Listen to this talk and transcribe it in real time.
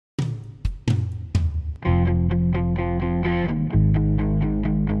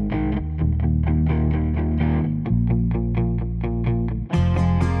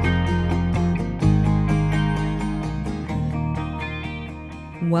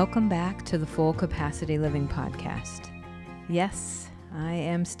Welcome back to the Full Capacity Living Podcast. Yes, I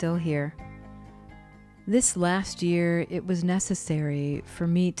am still here. This last year, it was necessary for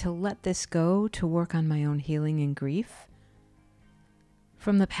me to let this go to work on my own healing and grief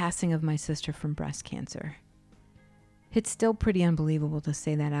from the passing of my sister from breast cancer. It's still pretty unbelievable to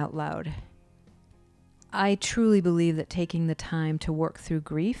say that out loud. I truly believe that taking the time to work through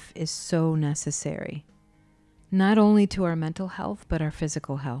grief is so necessary, not only to our mental health, but our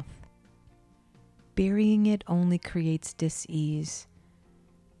physical health. Burying it only creates dis-ease.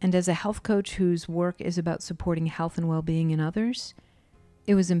 And as a health coach whose work is about supporting health and well-being in others,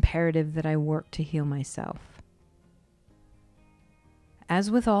 it was imperative that I work to heal myself.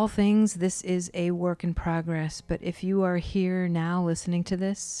 As with all things, this is a work in progress, but if you are here now listening to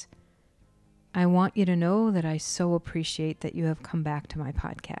this, I want you to know that I so appreciate that you have come back to my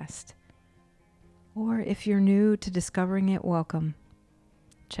podcast. Or if you're new to discovering it, welcome.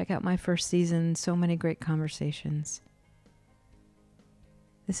 Check out my first season, so many great conversations.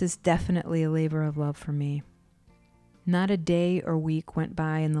 This is definitely a labor of love for me. Not a day or week went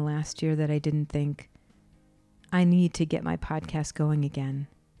by in the last year that I didn't think, I need to get my podcast going again.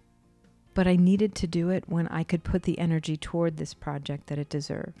 But I needed to do it when I could put the energy toward this project that it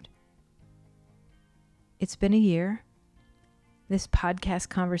deserved. It's been a year. This podcast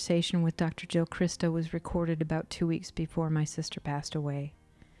conversation with Dr. Jill Crista was recorded about 2 weeks before my sister passed away.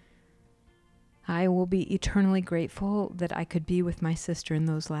 I will be eternally grateful that I could be with my sister in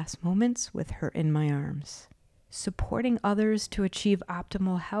those last moments with her in my arms. Supporting others to achieve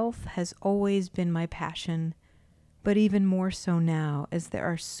optimal health has always been my passion, but even more so now, as there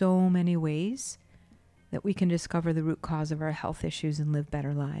are so many ways that we can discover the root cause of our health issues and live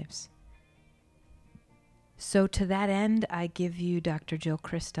better lives. So to that end, I give you Dr. Jill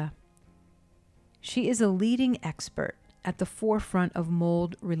Crista. She is a leading expert at the forefront of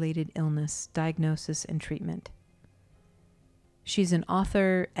mold-related illness, diagnosis, and treatment. She's an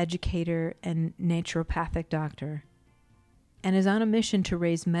author, educator, and naturopathic doctor, and is on a mission to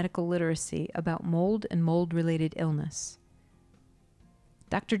raise medical literacy about mold and mold-related illness.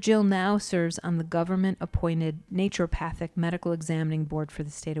 Dr. Jill now serves on the government-appointed Naturopathic Medical Examining Board for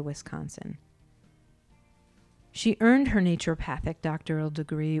the state of Wisconsin. She earned her naturopathic doctoral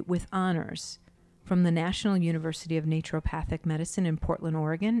degree with honors from the National University of Naturopathic Medicine in Portland,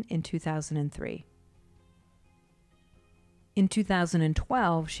 Oregon in 2003. In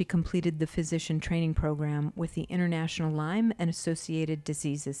 2012, she completed the physician training program with the International Lyme and Associated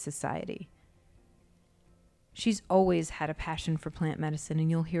Diseases Society. She's always had a passion for plant medicine, and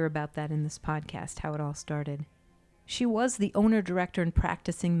you'll hear about that in this podcast, how it all started. She was the owner, director, and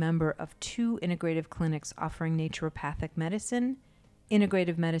practicing member of 2 integrative clinics offering naturopathic medicine,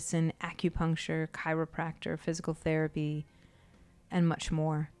 integrative medicine, acupuncture, chiropractor, physical therapy, and much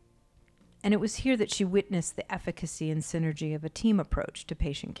more. And it was here that she witnessed the efficacy and synergy of a team approach to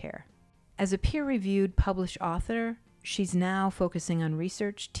patient care. As a peer-reviewed, published author, she's now focusing on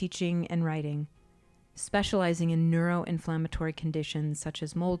research, teaching, and writing, specializing in neuroinflammatory conditions such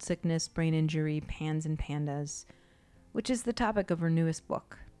as mold sickness, brain injury, PANS and PANDAS, which is the topic of her newest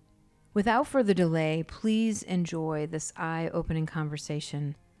book. Without further delay, please enjoy this eye-opening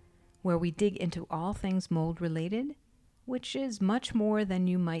conversation where we dig into all things mold-related, which is much more than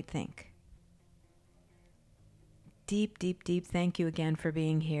you might think. Deep, deep, deep thank you again for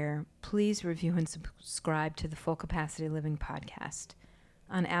being here. Please review and subscribe to the Full Capacity Living Podcast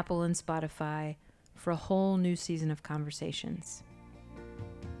on Apple and Spotify for a whole new season of conversations.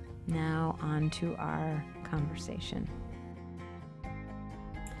 Now on to our conversation.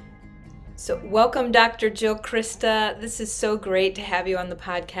 So welcome, Dr. Jill Crista. This is so great to have you on the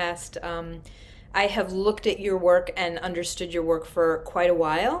podcast. I have looked at your work and understood your work for quite a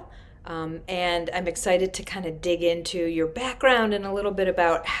while, and I'm excited to kind of dig into your background and a little bit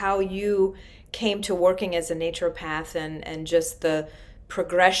about how you came to working as a naturopath and just the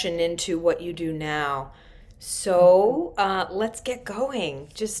progression into what you do now. So let's get going.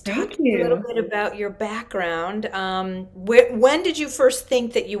 Just talk a little bit about your background. When did you first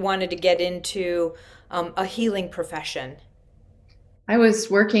think that you wanted to get into a healing profession? I was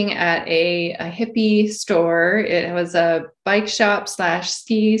working at a hippie store. It was a bike shop /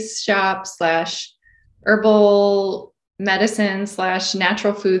 ski shop / herbal medicine /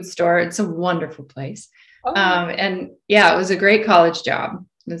 natural food store. It's a wonderful place. Oh. And yeah, it was a great college job.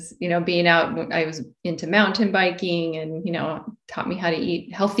 Was, being out, I was into mountain biking and, taught me how to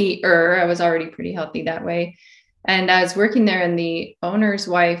eat healthier. I was already pretty healthy that way. And I was working there, and the owner's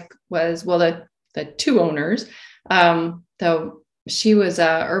wife was, the 2 owners, the she was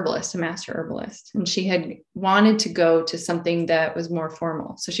a herbalist, a master herbalist, and she had wanted to go to something that was more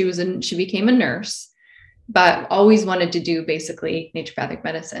formal. So she became a nurse, but always wanted to do basically naturopathic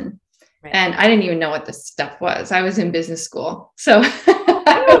medicine. Right. And I didn't even know what this stuff was. I was in business school. So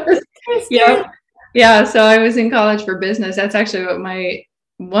Oh, interesting. yeah. Yeah. So I was in college for business. That's actually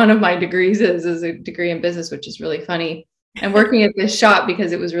what one of my degrees is a degree in business, which is really funny. And working at this shop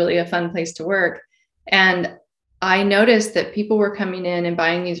because it was really a fun place to work. And I noticed that people were coming in and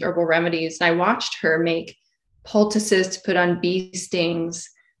buying these herbal remedies. And I watched her make poultices to put on bee stings.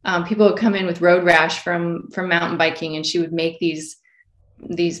 People would come in with road rash from mountain biking, and she would make these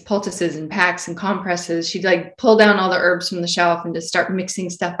poultices and packs and compresses. She'd like pull down all the herbs from the shelf and just start mixing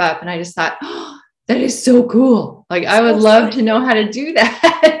stuff up. And I just thought, oh, that is so cool. Like I would So love fun. to know how to do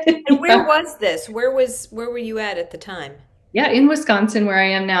that. And where was this? Where were you at the time? Yeah, in Wisconsin, where I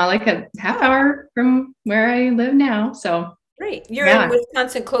am now, like a half Oh, hour from where I live now. So great. You're in yeah,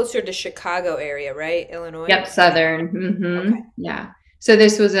 Wisconsin, closer to Chicago area, right? Illinois? yep, Southern. Okay. Yeah. So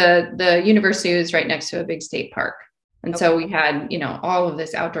this was the university was right next to a big state park. And so Okay. we had, all of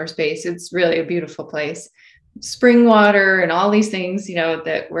this outdoor space. It's really a beautiful place. Spring water and all these things,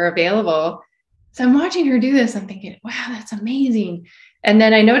 that were available. So I'm watching her do this. I'm thinking, wow, that's amazing. And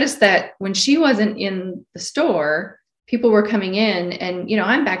then I noticed that when she wasn't in the store, people were coming in and,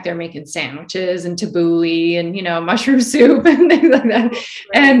 I'm back there making sandwiches and tabbouleh and, mushroom soup and things like that. Right.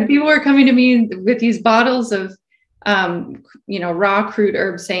 And people were coming to me with these bottles of, raw crude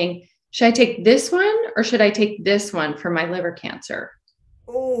herbs saying, should I take this one or should I take this one for my liver cancer?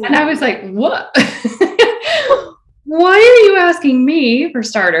 And I Ooh. was like, what? Why are you asking me for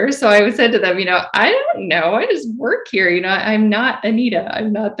starters? So I said to them, I don't know. I just work here. I'm not Anita.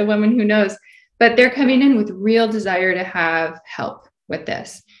 I'm not the woman who knows. But they're coming in with real desire to have help with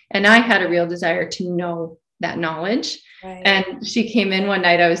this. And I had a real desire to know that knowledge. Right. And she came in one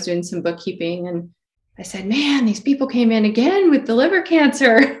night, I was doing some bookkeeping, and I said, man, these people came in again with the liver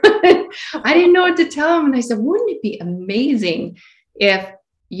cancer. I didn't know what to tell them. And I said, wouldn't it be amazing if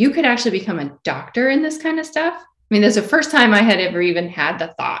you could actually become a doctor in this kind of stuff? I mean, that's the first time I had ever even had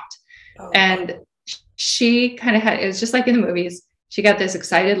the thought. Oh, wow. And she kind of it was just like in the movies. She got this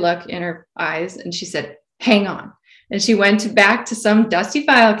excited look in her eyes and she said, hang on. And she went back to some dusty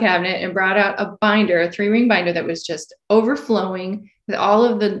file cabinet and brought out a binder, a 3-ring binder that was just overflowing with all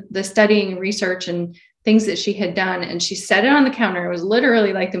of the studying and research and things that she had done. And she set it on the counter. It was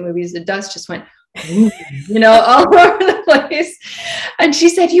literally like the movies. The dust just went, all over the place. And she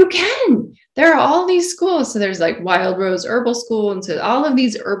said, you can. There are all these schools. So there's like Wild Rose Herbal School. And so all of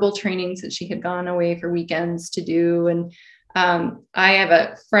these herbal trainings that she had gone away for weekends to do. And I have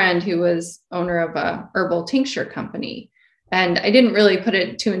a friend who was owner of a herbal tincture company. And I didn't really put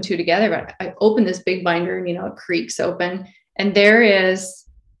it two and two together, but I opened this big binder and, it creaks open. And there is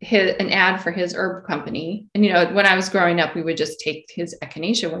an ad for his herb company. And, when I was growing up, we would just take his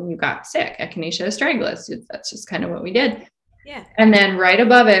echinacea when you got sick, Echinacea astragalus. That's just kind of what we did. Yeah. And then right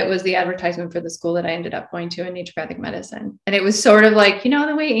above it was the advertisement for the school that I ended up going to in naturopathic medicine. And it was sort of like,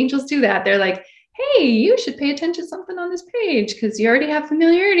 the way angels do that. They're like, hey, you should pay attention to something on this page because you already have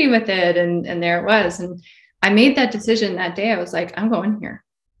familiarity with it. And there it was. And I made that decision that day. I was like, I'm going here.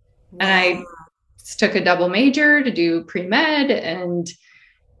 And Wow. I took a double major to do pre-med. And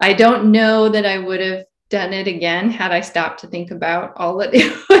I don't know that I would have done it again had I stopped to think about all that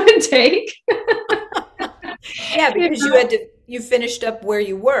it would take. Yeah, because you finished up where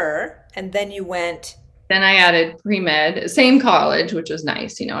you were and then you went. Then I added pre-med, same college, which was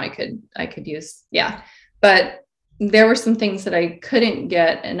nice. I could use, yeah. But there were some things that I couldn't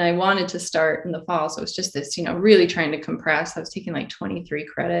get and I wanted to start in the fall. So it was just this, really trying to compress. I was taking like 23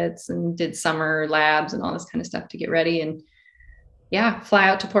 credits and did summer labs and all this kind of stuff to get ready. And yeah, fly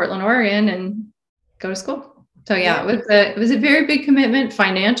out to Portland, Oregon and go to school. So yeah, Yeah. it was a very big commitment,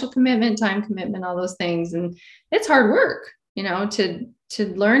 financial commitment, time commitment, all those things. And it's hard work, to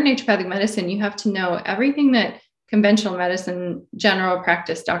learn naturopathic medicine. You have to know everything that conventional medicine, general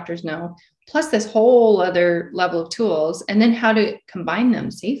practice doctors know, plus this whole other level of tools, and then how to combine them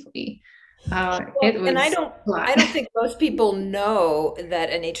safely. It And was a I lot. don't think most people know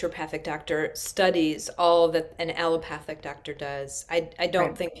that a naturopathic doctor studies all that an allopathic doctor does. I don't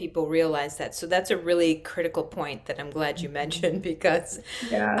Right. think people realize that. So that's a really critical point that I'm glad you mentioned because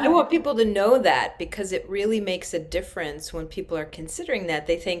I Yeah. want people to know that because it really makes a difference when people are considering that.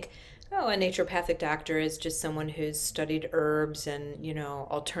 They think, oh, a naturopathic doctor is just someone who's studied herbs and, Right.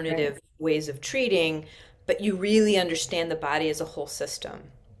 alternative ways of treating, but you really understand the body as a whole system.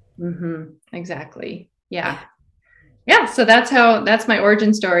 Exactly. Yeah. Yeah. Yeah, so that's my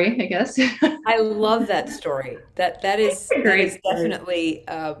origin story, I guess. I love that story. That is Great story. definitely.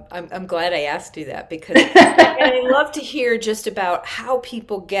 I'm glad I asked you that because, and I love to hear just about how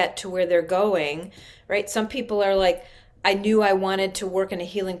people get to where they're going. Right? Some people are like, I knew I wanted to work in a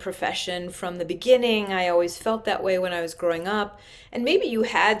healing profession from the beginning. I always felt that way when I was growing up, and maybe you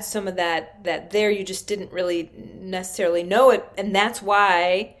had some of that there. You just didn't really necessarily know it, and that's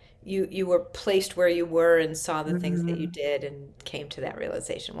why you were placed where you were and saw the things that you Mhm. did and came to that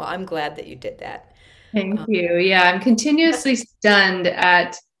realization. Well, I'm glad that you did that. Thank Um, you. Yeah, I'm continuously stunned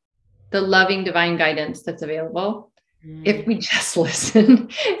at the loving divine guidance that's available if mm, we just listen,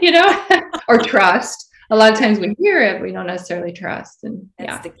 or trust. A lot of yeah, times we hear it, we don't necessarily trust. And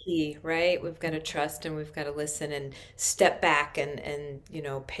that's yeah. the key, right? We've got to trust and we've got to listen and step back and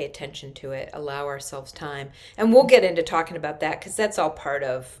pay attention to it, allow ourselves time. And we'll get into talking about that because that's all part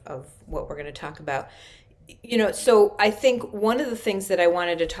of what we're going to talk about. So I think one of the things that I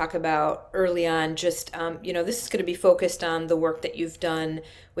wanted to talk about early on, just, this is going to be focused on the work that you've done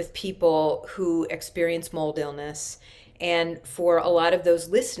with people who experience mold illness. And for a lot of those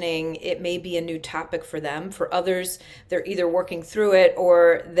listening, it may be a new topic for them. For others, they're either working through it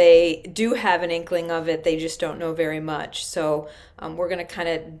or they do have an inkling of it. They just don't know very much. So we're going to kind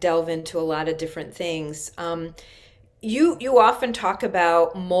of delve into a lot of different things. You often talk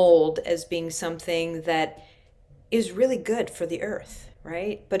about mold as being something that is really good for the earth,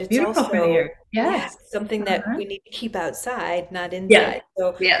 right? But it's Beautiful for the also, earth. yeah, Yes. something that Uh-huh. we need to keep outside, not Yes. inside.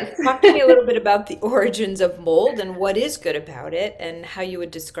 So Yes. talk to me a little bit about the origins of mold and what is good about it and how you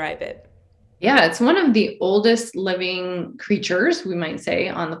would describe it. Yeah, it's one of the oldest living creatures, we might say,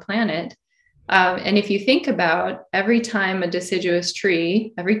 on the planet. And if you think about every time a deciduous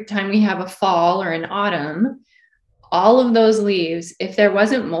tree, every time we have a fall or an autumn, all of those leaves, if there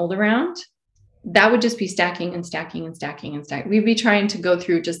wasn't mold around, that would just be stacking and stacking and stacking and stacking. We'd be trying to go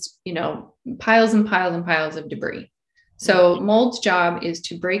through just, piles and piles and piles of debris. Mm, So mold's job is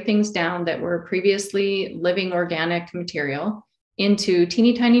to break things down that were previously living organic material into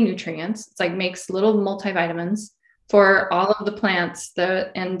teeny tiny nutrients. It's like makes little multivitamins for all of the plants,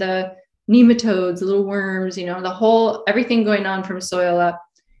 the nematodes, the little worms, the whole everything going on from soil up.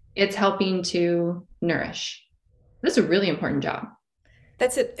 It's helping to nourish. That's a really important job.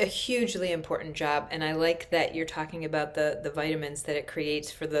 That's a hugely important job, and I like that you're talking about the vitamins that it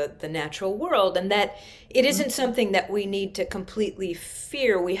creates for the natural world, and that it isn't something that we need to completely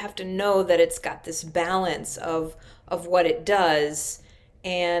fear. We have to know that it's got this balance of what it does,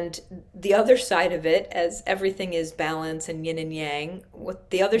 and the other side of it, as everything is balance and yin and yang, what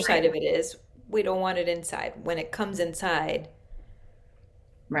the other side Right. of it is, we don't want it inside. When it comes inside,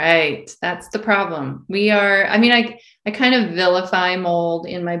 Right. That's the problem. I kind of vilify mold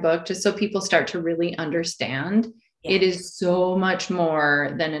in my book just so people start to really understand yeah. it is so much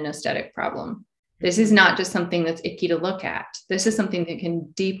more than an aesthetic problem. This is Hmm. not just something that's icky to look at. This is something that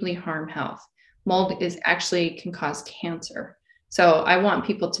can deeply harm health. Mold is actually can cause cancer. So I want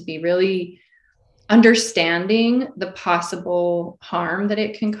people to be really understanding the possible harm that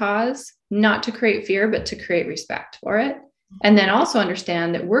it can cause, not to create fear, but to create respect for it. And then also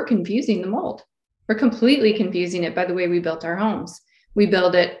understand that we're confusing the mold. We're completely confusing it by the way we built our homes. We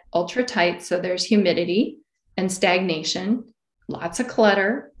build it ultra tight, so there's humidity and stagnation, lots of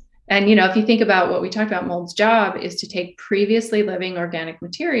clutter. And if you think about what we talked about, mold's job is to take previously living organic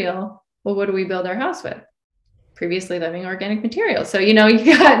material. Well, what do we build our house with? Previously living organic material. So, you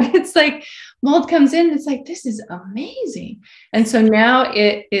got, it's like mold comes in, it's like, this is amazing. And so now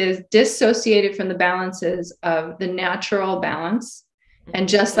it is dissociated from the balances of the natural balance. And Hmm.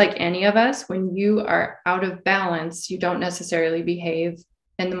 just like any of us, when you are out of balance, you don't necessarily behave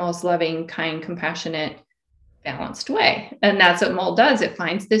in the most loving, kind, compassionate, balanced way. And that's what mold does. It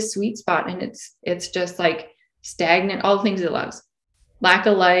finds this sweet spot and it's just like stagnant, all the things it loves: lack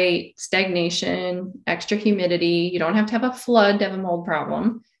of light, stagnation, extra humidity. You don't have to have a flood to have a mold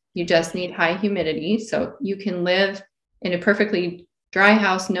problem. You just need high humidity. So you can live in a perfectly dry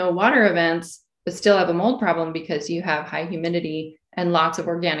house, no water events, but still have a mold problem because you have high humidity and lots of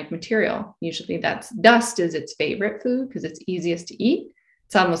organic material. Usually that's dust is its favorite food because it's easiest to eat.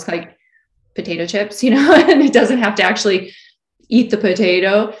 It's almost like potato chips, and it doesn't have to actually eat the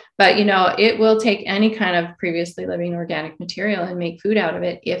potato, but it will take any kind of previously living organic material and make food out of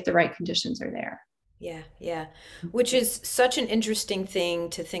it if the right conditions are there. Yeah, yeah. Which is such an interesting thing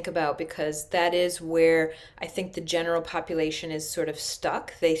to think about because that is where I think the general population is sort of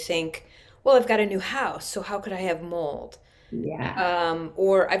stuck. They think, well, I've got a new house, so how could I have mold? Yeah.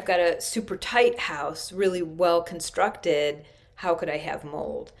 Or I've got a super tight house, really well constructed. How could I have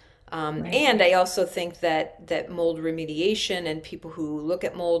mold? Right. And I also think that mold remediation and people who look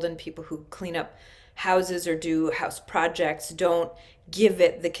at mold and people who clean up houses or do house projects don't give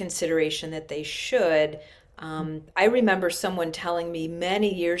it the consideration that they should. I remember someone telling me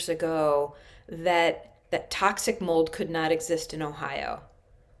many years ago that toxic mold could not exist in Ohio.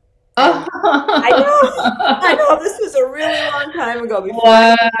 And I know, I Oh, know this was a really long time ago before I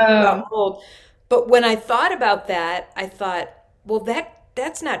knew about wow. mold. But when I thought about that, I thought, well,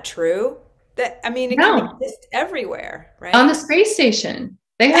 that's not true. That I mean, it can No, exist everywhere, on the right? space station.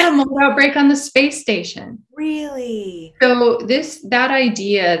 They had a mold outbreak on the space station. Really? So that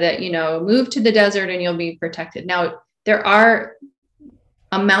idea that, move to the desert and you'll be protected. Now, there are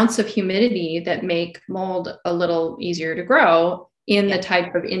amounts of humidity that make mold a little easier to grow in the Yeah,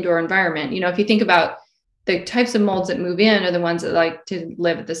 type of indoor environment. If you think about the types of molds that move in are the ones that like to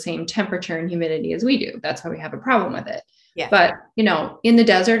live at the same temperature and humidity as we do. That's why we have a problem with it. yeah. But, in the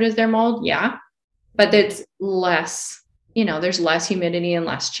desert, is there mold? Yeah. But Mhm. it's less, there's less humidity and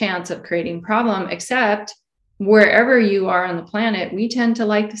less chance of creating problem, except wherever you are on the planet, we tend to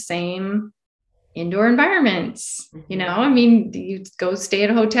like the same indoor environments. Mhm. I mean, you go stay at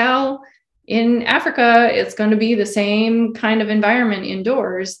a hotel in Africa, it's going to be the same kind of environment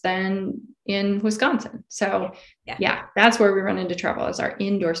indoors than in Wisconsin. So, Yeah. yeah, that's where we run into trouble is our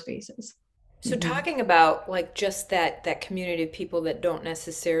indoor spaces. So Mhm. talking about like just that community of people that don't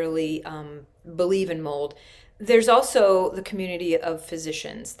necessarily believe in mold, there's also the community of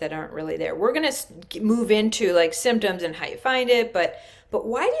physicians that aren't really there. We're going to move into like symptoms and how you find it, but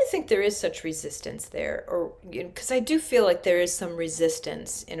why do you think there is such resistance there? Or because I do feel like there is some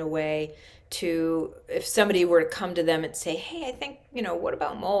resistance in a way to if somebody were to come to them and say, "Hey, I think, what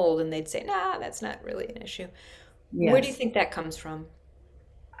about mold?" and they'd say, "Nah, that's not really an issue." Where do you Yes. think that comes from?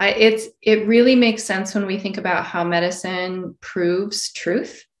 It really makes sense when we think about how medicine proves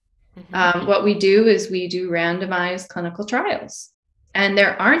truth. Hmm. What we do is we do randomized clinical trials. And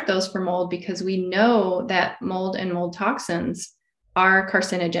there aren't those for mold because we know that mold and mold toxins are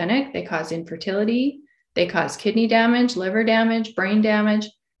carcinogenic. They cause infertility, they cause kidney damage, liver damage, brain damage.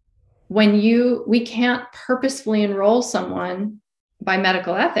 We can't purposefully enroll someone by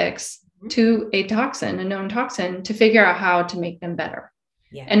medical ethics to a known toxin, to figure out how to make them better.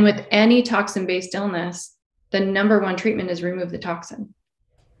 Yeah. And with any toxin based illness, the number one treatment is remove the toxin,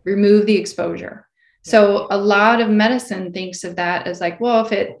 remove the exposure. Yeah. So a lot of medicine thinks of that as like, well,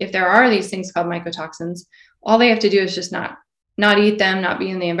 if there are these things called mycotoxins, all they have to do is just not eat them, not be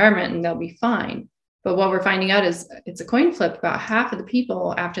in the environment, and they'll be fine. But what we're finding out is it's a coin flip. About half of the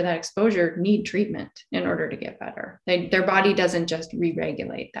people after that exposure need treatment in order to get better. Their body doesn't just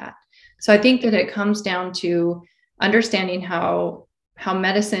re-regulate that. So I Yeah. think that it comes down to understanding how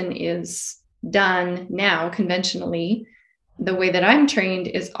medicine is done now conventionally. The way that I'm trained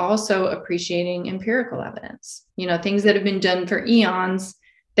is also appreciating empirical evidence, things that have been done for eons.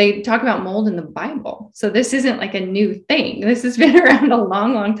 They talk about mold in the Bible. So this isn't like a new thing. This has been around a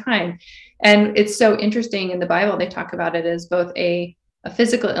long, long time. And it's so interesting in the Bible, they talk about it as both a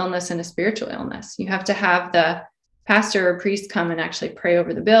physical illness and a spiritual illness. You have to have the pastor or priest come and actually pray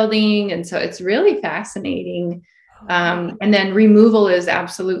over the building. And so it's really fascinating. Oh, wow. And then removal is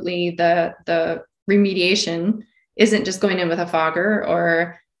absolutely the remediation isn't just going in with a fogger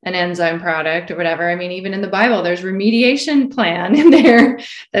or an enzyme product or whatever. I mean, even in the Bible, there's remediation plan in there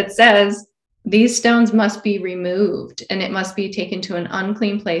that says these stones must be removed and it must be taken to an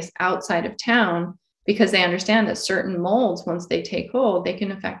unclean place outside of town because they understand that certain molds, once they take hold, they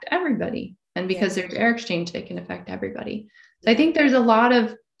can affect everybody. And Yeah. because there's air exchange, they can affect everybody. So I Yeah. think there's a lot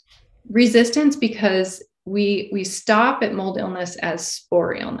of resistance because we stop at mold illness as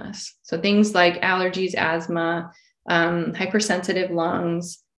spore illness. So things like allergies, asthma, hypersensitive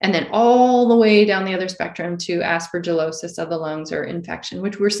lungs, and then all the way down the other spectrum to aspergillosis of the lungs or infection,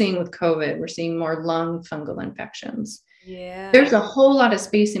 which we're seeing with COVID. We're seeing more lung fungal infections. There's Yeah. a whole lot of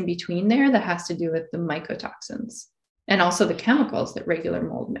space in between there that has to do with the mycotoxins and also the chemicals that regular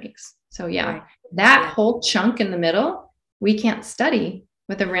mold makes. So yeah, Right. that Yeah. whole chunk in the middle, we can't study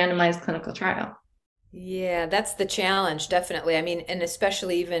with a randomized clinical trial. Yeah, that's the challenge, definitely. I mean, and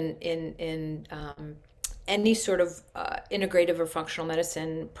especially even in any sort of integrative or functional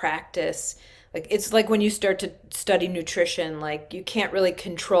medicine practice, like it's like when you start to study nutrition, like you can't really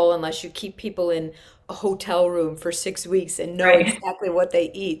control unless you keep people in a hotel room for 6 weeks and know Right. exactly what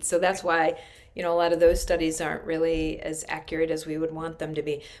they eat. So that's why, a lot of those studies aren't really as accurate as we would want them to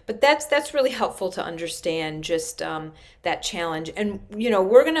be. But that's really helpful to understand just that challenge. And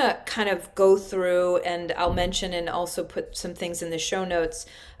we're gonna kind of go through, and I'll mention and also put some things in the show notes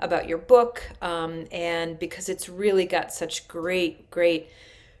about your book, and because it's really got such great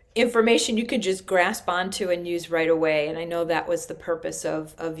information you could just grasp onto and use right away. And I know that was the purpose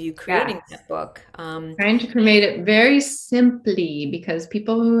of you Yeah. creating that book. Trying to create it very simply, because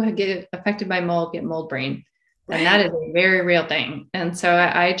people who get affected by mold get mold brain. And that Right. is a very real thing. And so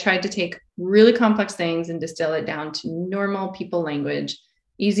I tried to take really complex things and distill it down to normal people language,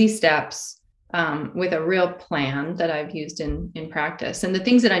 easy steps, with a real plan that I've used in practice. And the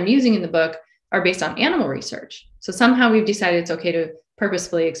things that I'm using in the book are based on animal research. So somehow we've decided it's okay to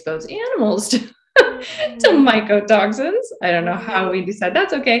purposefully expose animals to, to mycotoxins. I don't know how we decide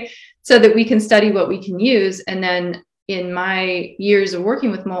that's okay, so that we can study what we can use. And then in my years of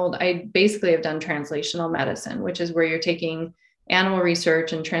working with mold, I basically have done translational medicine, which is where you're taking animal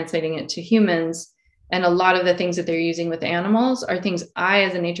research and translating it to humans. And a lot of the things that they're using with animals are things I,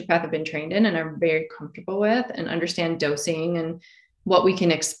 as a naturopath, have been trained in and are very comfortable with and understand dosing and what we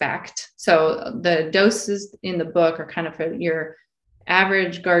can expect. So the doses in the book are kind of for your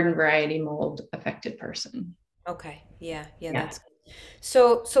average garden variety mold affected person. Okay. Yeah. Yeah. Yeah. That's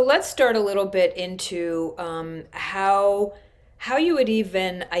so. So let's start a little bit into how you would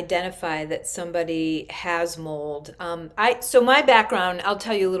even identify that somebody has mold. So my background, I'll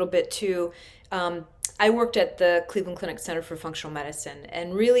tell you a little bit too. Um, I worked at the Cleveland Clinic Center for Functional Medicine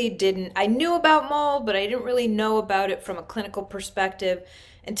and really didn't. I knew about mold, but I didn't really know about it from a clinical perspective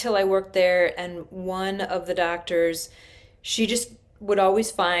until I worked there. And one of the doctors, she just would always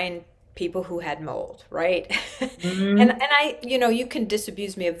find people who had mold, right? And Mhm. I, you know, you can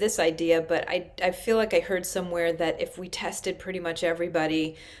disabuse me of this idea, but I feel like I heard somewhere that if we tested pretty much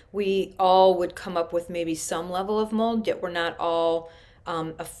everybody, we all would come up with maybe some level of mold, yet we're not all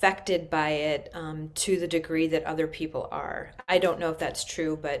affected by it to the degree that other people are. I don't know if that's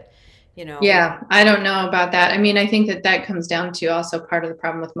true, but you know, Yeah, I don't know about that. I mean, I think that that comes down to also part of the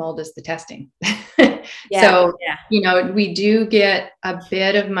problem with mold is the testing. yeah, So, yeah. we do get a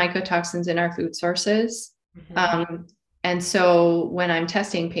bit of mycotoxins in our food sources. Hmm. Um, and so when I'm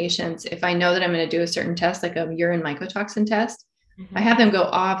testing patients, if I know that I'm going to do a certain test, like a urine mycotoxin test, I Hmm. have them go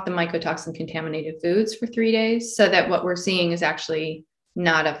off the mycotoxin contaminated foods for 3 days so that what we're seeing is actually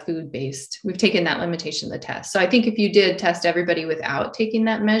not a food based. We've taken that limitation of the test. So I think if you did test everybody without taking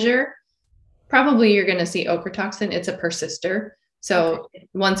that measure, probably you're going to see ochratoxin. It's a persister. Okay. So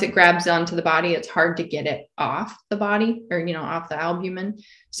once it grabs onto the body, it's hard to get it off the body or, off the albumin.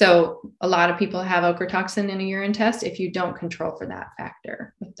 So a lot of people have ochratoxin in a urine test if you don't control for that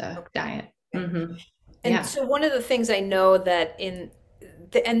factor with the Okay. diet. Okay. And Yeah. so one of the things I know that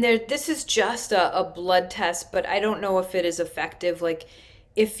and there, this is just a blood test, but I don't know if it is effective. Like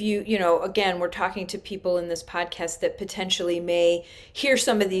if you know, again, we're talking to people in this podcast that potentially may hear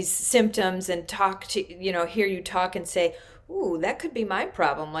some of these symptoms and talk to, hear you talk and say, ooh, that could be my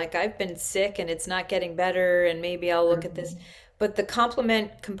problem. Like I've been sick and it's not getting better and maybe I'll look at this. Mhm. But the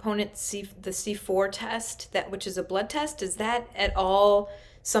complement component the C4 test, that which is a blood test, is that at all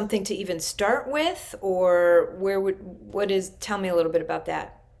something to even start with, or tell me a little bit about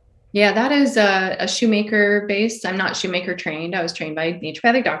that. Yeah, that is a shoemaker based. I'm not shoemaker trained. I was trained by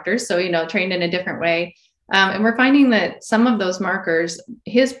naturopathic doctors. So, trained in a different way. And we're finding that some of those markers,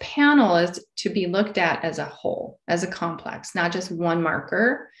 his panel is to be looked at as a whole, as a complex, not just one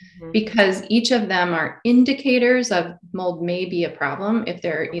marker, Mhm. because each of them are indicators of mold may be a problem if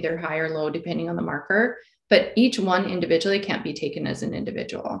they're either high or low, depending on the marker. But each one individually can't be taken as an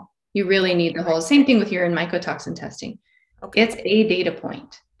individual. You really need the whole. Same thing with urine mycotoxin testing. Okay. It's a data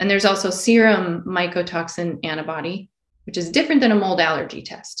point. And there's also serum mycotoxin antibody, which is different than a mold allergy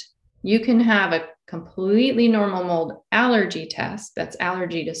test. You can have a completely normal mold allergy test that's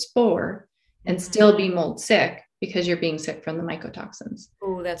allergy to spore and Hmm. still be mold sick because you're being sick from the mycotoxins.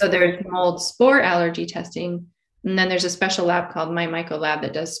 Oh, that's So very there's mold spore allergy testing. And then there's a special lab called MyMycoLab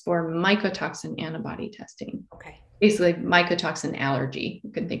that does spore mycotoxin antibody testing. okay. Basically, mycotoxin allergy.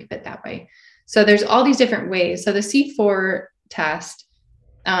 You can think of it that way. So there's all these different ways. So the C4 test,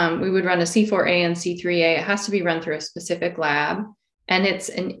 we would run a C4A and C3A. It has to be run through a specific lab, and it's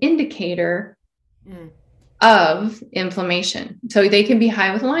an indicator Mm. of inflammation. So they can be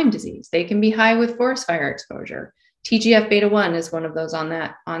high with Lyme disease. They can be high with forest fire exposure. TGF beta 1 is one of those on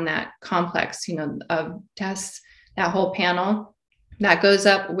that complex, of tests, that whole panel that goes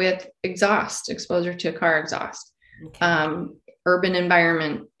up with exhaust, exposure to car exhaust, Okay. urban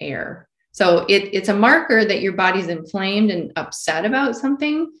environment air. So it's a marker that your body's inflamed and upset about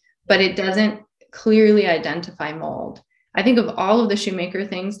something, but it doesn't clearly identify mold. I think of all of the shoemaker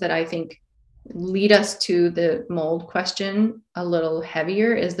things that I think lead us to the mold question a little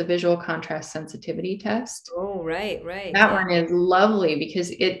heavier is the visual contrast sensitivity test. Oh, right, right. That Yeah. one is lovely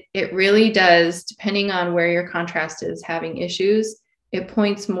because it really does, depending on where your contrast is having issues, it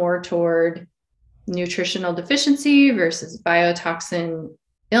points more toward nutritional deficiency versus biotoxin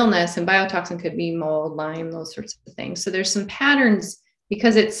illness. And biotoxin could be mold, Lyme, those sorts of things. So there's some patterns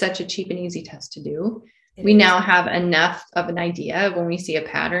because it's such a cheap and easy test to do. We now have enough of an idea when we see a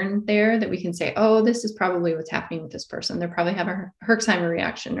pattern there that we can say, oh, this is probably what's happening with this person. They probably have a Herxheimer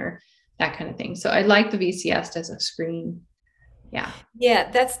reaction or that kind of thing. So I like the VCS as a screen. Yeah.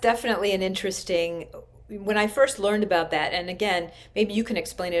 Yeah, that's definitely an interesting. When I first learned about that, and again, maybe you can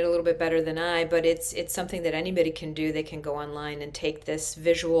explain it a little bit better than I, but it's something that anybody can do. They can go online and take this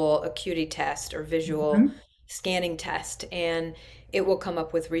visual acuity test or visual Mhm. scanning test, and it will come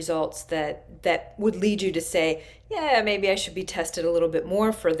up with results that would lead you to say, yeah, maybe I should be tested a little bit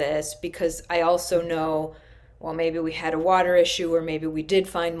more for this because I also know, well, maybe we had a water issue, or maybe we did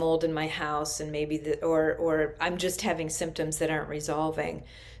find mold in my house, and maybe or I'm just having symptoms that aren't resolving.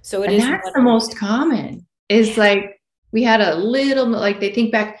 So it And is that's one. the most common is Yeah. like, we had a little, like they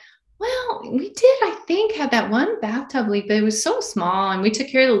think back, well, we did, I think, have that one bathtub leak, but it was so small and we took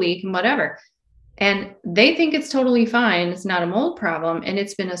care of the leak and whatever. And they think it's totally fine. It's not a mold problem. And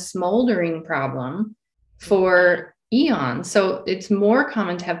it's been a smoldering problem for eons. So it's more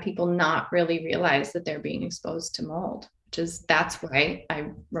common to have people not really realize that they're being exposed to mold, that's why I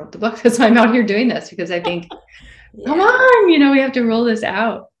wrote the book. That's why I'm out here doing this, because I think, come Yeah. on, we have to roll this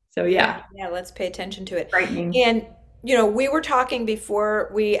out. So Yeah, yeah, yeah, let's pay attention to it. frightening. And, we were talking before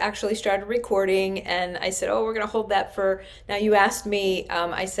we actually started recording, and I said, oh, we're going to hold that for now. You asked me,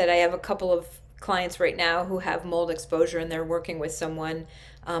 I said, I have a couple of clients right now who have mold exposure and they're working with someone.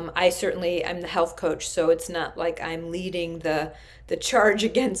 I'm the health coach, so it's not like I'm leading the charge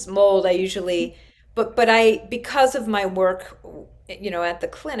against mold. I usually, but because of my work, at the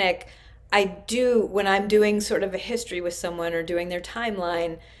clinic, I do, when I'm doing sort of a history with someone or doing their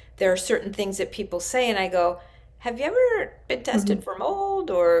timeline, there are certain things that people say, and I go, have you ever been tested Mhm. for mold?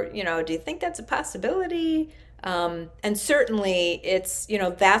 Or, do you think that's a possibility? And certainly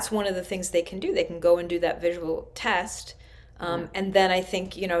that's one of the things they can do. They can go and do that visual test. Yeah. And then I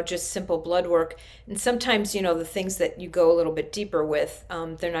think, just simple blood work. And sometimes, the things that you go a little bit deeper with,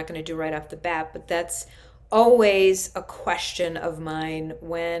 they're not going to do right off the bat. But that's always a question of mine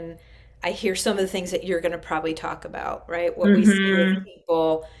when I hear some of the things that you're going to probably talk about, right? What we see with Mhm.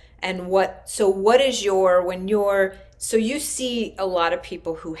 people and so you see a lot of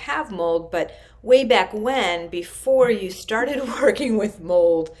people who have mold, but way back when, before you started working with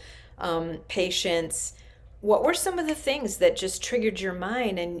mold patients, what were some of the things that just triggered your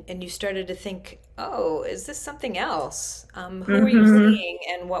mind and you started to think, oh, is this something else? Who are you Mhm. seeing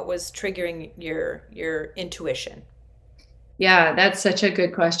and what was triggering your intuition? Yeah, that's such a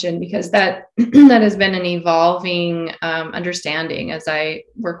good question, because that that has been an evolving understanding as I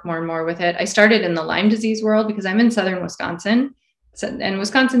work more and more with it. I started in the Lyme disease world because I'm in southern Wisconsin, and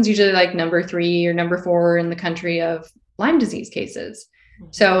Wisconsin's usually like number 3 or number 4 in the country of Lyme disease cases.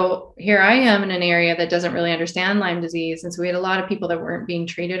 Mhm. So here I am in an area that doesn't really understand Lyme disease, and so we had a lot of people that weren't being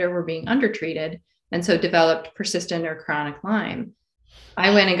treated or were being undertreated, and so developed persistent or chronic Lyme.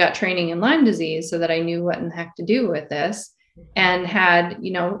 I went and got training in Lyme disease so that I knew what in the heck to do with this, Mhm. and had,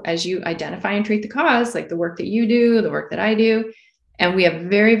 as you identify and treat the cause, like the work that you do, the work that I do. And we have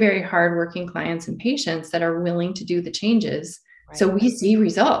very, very hardworking clients and patients that are willing to do the changes. So Right. we see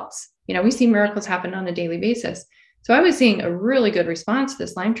results. We see miracles happen on a daily basis. So I was seeing a really good response to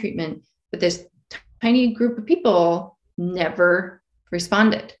this Lyme treatment, but this tiny group of people never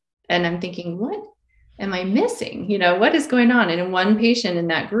responded. And I'm thinking, what am I missing? What is going on? And in one patient in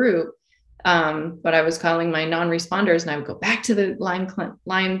that group, what I was calling my non-responders, and I would go back to the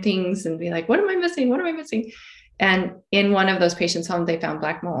Lyme things and be like, what am I missing? What am I missing? And in one of those patients' homes, they found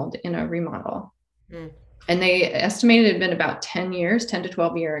black mold in a remodel. Mm. And they estimated it had been about 10 years, 10 to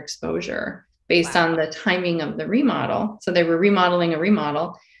 12-year exposure based Wow. on the timing of the remodel. So they were remodeling a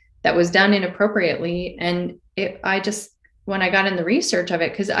remodel that was done inappropriately. And when I got in the research of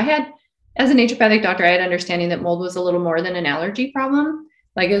it, because as a naturopathic doctor, I had understanding that mold was a little more than an allergy problem.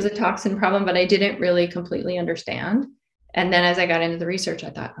 Like it was a toxin problem, but I didn't really completely understand. And then as I got into the research, I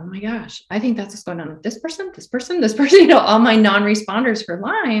thought, oh my gosh, I think that's what's going on with this person, this person, this person, all my non-responders for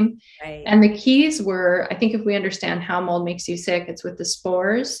Lyme. Right. And the keys were, I think if we understand how mold makes you sick, it's with the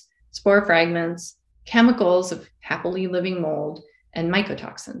spores, spore fragments, chemicals of happily living mold, and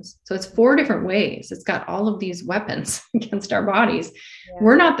mycotoxins. So it's 4 different ways. It's got all of these weapons against our bodies. Yeah.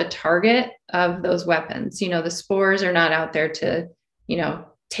 We're not the target of those weapons. The spores are not out there to,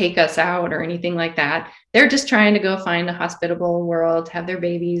 take us out or anything like that. They're just trying to go find a hospitable world, have their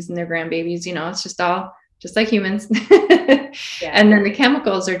babies and their grandbabies. It's just all just like humans. Yeah. And then the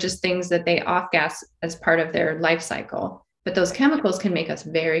chemicals are just things that they off gas as part of their life cycle. but those chemicals can make us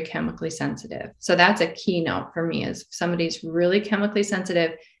very chemically sensitive. So that's a keynote for me, is if somebody's really chemically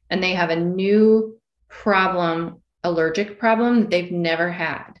sensitive and they have a new problem, allergic problem that they've never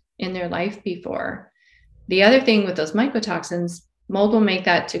had in their life before. The other thing with those mycotoxins, mold will make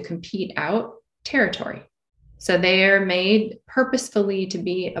that to compete out territory. So they are made purposefully to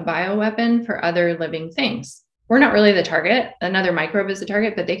be a bioweapon for other living things. We're not really the target. Another microbe is the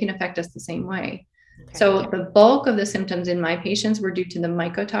target, but they can affect us the same way. Okay. So the bulk of the symptoms in my patients were due to the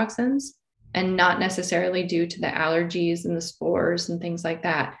mycotoxins and not necessarily due to the allergies and the spores and things like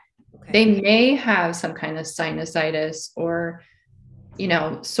that. Okay. They may have some kind of sinusitis or,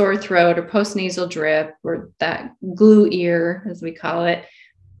 sore throat or postnasal drip or that glue ear, as we call it,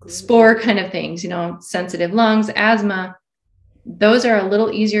 spore kind of things, sensitive lungs, asthma. Those are a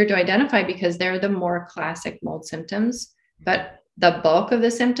little easier to identify because they're the more classic mold symptoms, but the bulk of the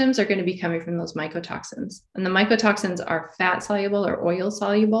symptoms are going to be coming from those mycotoxins. And the mycotoxins are fat soluble or oil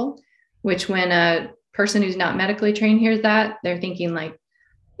soluble, which when a person who's not medically trained hears that, they're thinking like,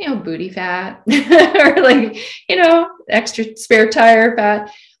 booty fat or like, extra spare tire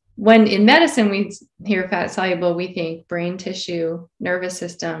fat. When in medicine, we hear fat soluble, we think brain tissue, nervous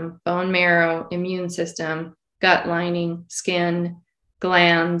system, bone marrow, immune system, gut lining, skin,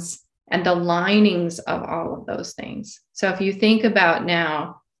 glands, and the linings of all of those things. So if you think about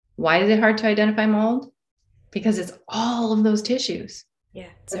now, why is it hard to identify mold? Because it's all of those tissues. Yeah,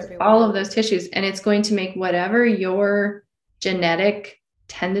 it's all of those tissues. And it's going to make whatever your genetic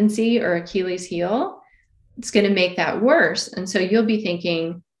tendency or Achilles heel, it's going to make that worse. And so you'll be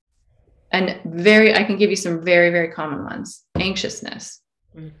thinking, I can give you some very, very common ones. Anxiousness.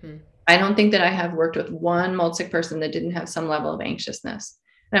 Mm-hmm. I don't think that I have worked with one mold sick person that didn't have some level of anxiousness.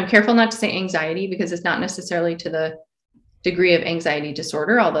 And I'm careful not to say anxiety because it's not necessarily to the degree of anxiety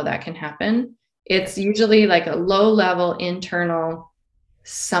disorder, although that can happen. It's usually like a low level internal,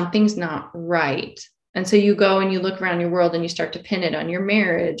 something's not right. And so you go and you look around your world and you start to pin it on your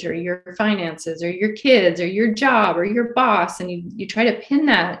marriage or your finances or your kids or your job or your boss. And you try to pin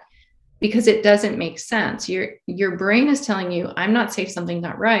that because it doesn't make sense. Your brain is telling you, I'm not safe, something's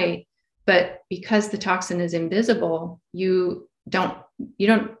not right. But because the toxin is invisible, you don't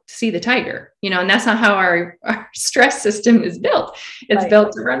see the tiger, and that's not how our stress system is built. It's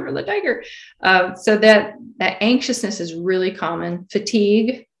built to run from the tiger. So that anxiousness is really common.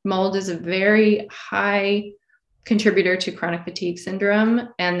 Fatigue, mold is a very high contributor to chronic fatigue syndrome.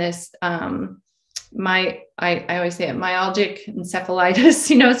 And this, I always say it, myalgic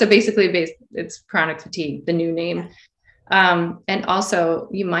encephalitis, so basically it's chronic fatigue, the new name. And also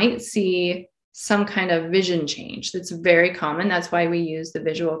you might see some kind of vision change. That's very common. That's why we use the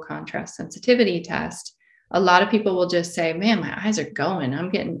visual contrast sensitivity test. A lot of people will just say, man, my eyes are going, I'm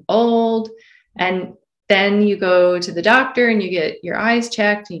getting old. And then you go to the doctor and you get your eyes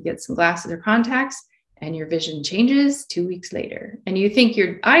checked, and you get some glasses or contacts, and your vision changes 2 weeks later. And you think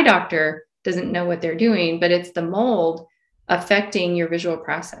your eye doctor doesn't know what they're doing, but it's the mold affecting your visual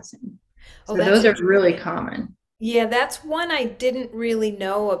processing. So those are really common. Yeah, that's one I didn't really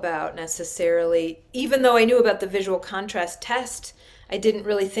know about necessarily. Even though I knew about the visual contrast test, I didn't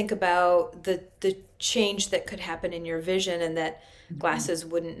really think about the change that could happen in your vision, and that glasses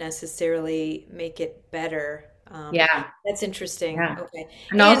wouldn't necessarily make it better. Yeah. That's interesting. Yeah. Okay.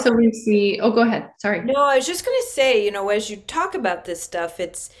 And also we see, go ahead. Sorry. No, I was just going to say, as you talk about this stuff,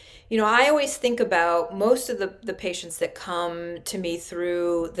 it's, I always think about most of the patients that come to me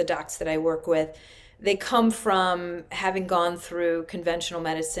through the docs that I work with. They come from having gone through conventional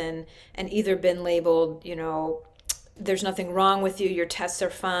medicine and either been labeled, there's nothing wrong with you, your tests are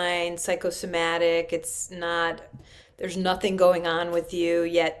fine, psychosomatic, there's nothing going on with you,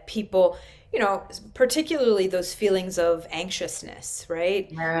 yet people, particularly those feelings of anxiousness,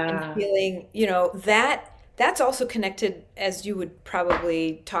 right? Yeah. And feeling, that's also connected, as you would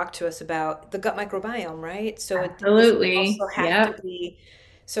probably talk to us about, the gut microbiome, right? So absolutely. It also have to be.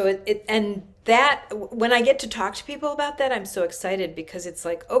 So and that, when I get to talk to people about that, I'm so excited because it's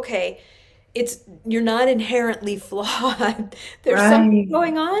like, okay, you're not inherently flawed. There's something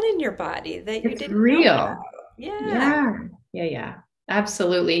going on in your body that you didn't know about. Yeah.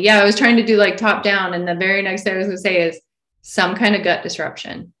 Absolutely. Yeah. I was trying to do like top down, and the very next thing I was going to say is some kind of gut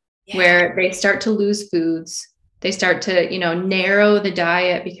disruption where they start to lose foods. They start to, narrow the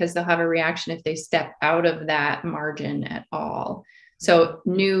diet because they'll have a reaction if they step out of that margin at all. So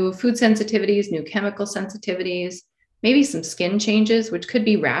new food sensitivities, new chemical sensitivities, maybe some skin changes, which could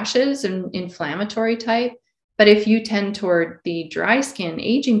be rashes and inflammatory type. But if you tend toward the dry skin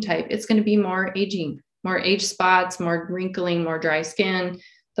aging type, it's going to be more aging, more age spots, more wrinkling, more dry skin,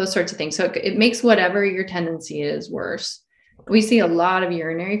 those sorts of things. So it makes whatever your tendency is worse. We see a lot of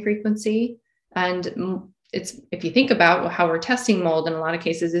urinary frequency, and it's, if you think about how we're testing mold in a lot of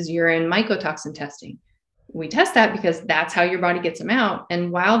cases, is urine mycotoxin testing. We test that because that's how your body gets them out.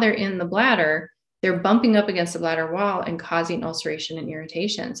 And while they're in the bladder, they're bumping up against the bladder wall and causing ulceration and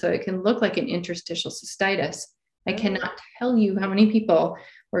irritation. So it can look like an interstitial cystitis. I cannot tell you how many people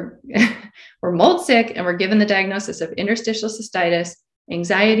were mold sick and were given the diagnosis of interstitial cystitis,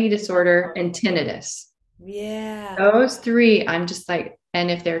 anxiety disorder, and tinnitus. Yeah. Those three, I'm just like, and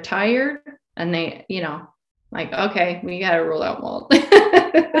if they're tired and they, like, okay, we got to rule out mold.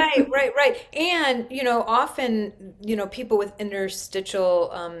 Right. And, often, people with interstitial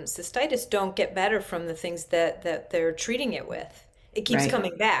cystitis don't get better from the things that they're treating it with. It keeps Right.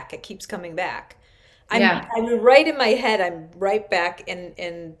 coming back. It keeps coming back. Yeah. I'm right in my head. I'm right back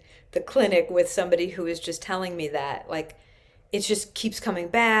in the clinic with somebody who is just telling me that, like, it just keeps coming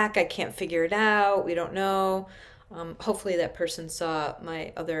back. I can't figure it out. We don't know. Hopefully that person saw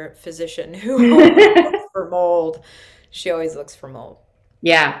my other physician who looks for mold. She always looks for mold.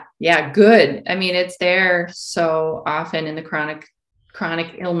 Yeah. Yeah. Good. I mean, it's there so often in the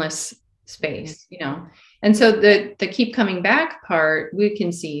chronic illness space, And so the keep coming back part, we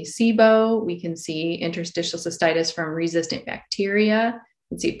can see SIBO, we can see interstitial cystitis from resistant bacteria,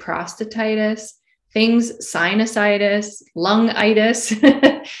 we can see prostatitis, things, sinusitis, lungitis,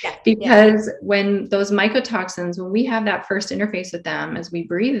 because when those mycotoxins, when we have that first interface with them, as we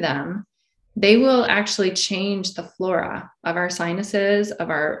breathe them, they will actually change the flora of our sinuses, of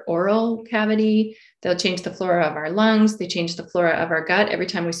our oral cavity. They'll change the flora of our lungs. They change the flora of our gut. Every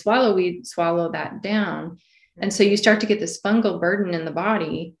time we swallow that down. And so you start to get this fungal burden in the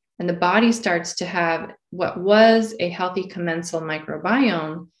body, and the body starts to have what was a healthy commensal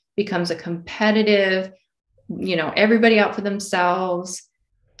microbiome becomes a competitive, everybody out for themselves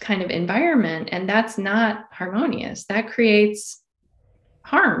kind of environment. And that's not harmonious. That creates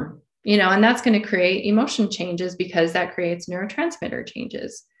harm, and that's going to create emotion changes because that creates neurotransmitter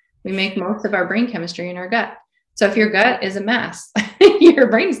changes. We make most of our brain chemistry in our gut. So if your gut is a mess, your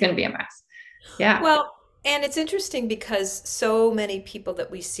brain's going to be a mess. Yeah. Well, and it's interesting because so many people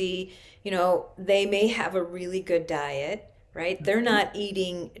that we see, they may have a really good diet, right? They're not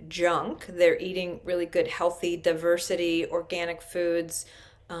eating junk. They're eating really good, healthy, diversity, organic foods,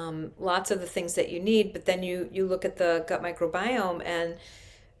 lots of the things that you need. But then you look at the gut microbiome, and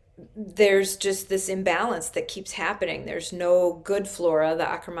there's just this imbalance that keeps happening. There's no good flora. The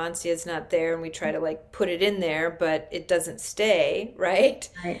Akkermansia is not there, and we try to like put it in there, but it doesn't stay, right?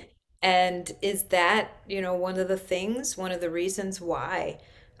 Right. And is that, one of the things, one of the reasons why?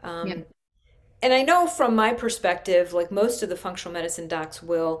 Yeah. And I know from my perspective, like most of the functional medicine docs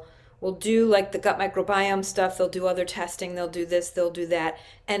will do like the gut microbiome stuff, they'll do other testing, they'll do this, they'll do that.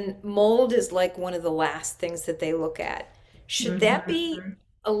 And mold is like one of the last things that they look at. Should that be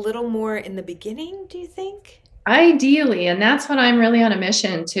a little more in the beginning, do you think? Ideally, and that's what I'm really on a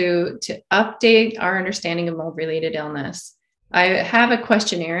mission to update our understanding of mold related illness. I have a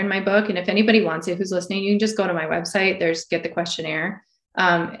questionnaire in my book, and if anybody wants it, who's listening, you can just go to my website. Get the questionnaire.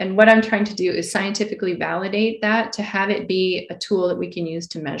 And what I'm trying to do is scientifically validate that to have it be a tool that we can use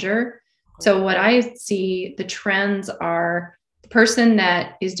to measure. So what I see, the trends are the person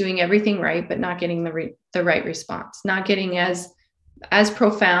that is doing everything right, but not getting the right response, not getting as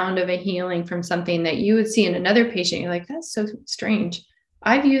profound of a healing from something that you would see in another patient. You're like, that's so strange.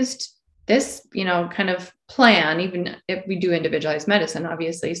 I've used this, kind of plan, even if we do individualized medicine,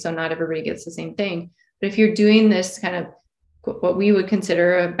 obviously, so not everybody gets the same thing. But if you're doing this kind of what we would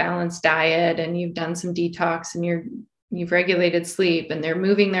consider a balanced diet, and you've done some detox, and you've regulated sleep, and they're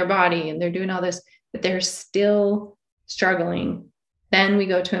moving their body, and they're doing all this, but they're still struggling, then we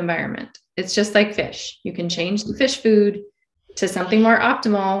go to environment. It's just like fish. You can change the fish food to something more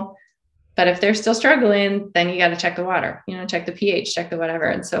optimal, but if they're still struggling, then you got to check the water, check the pH, check the whatever.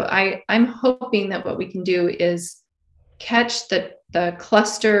 And so I'm hoping that what we can do is catch the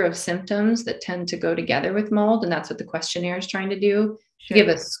cluster of symptoms that tend to go together with mold. And that's what the questionnaire is trying to do, to give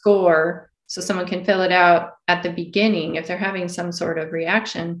a score so someone can fill it out at the beginning if they're having some sort of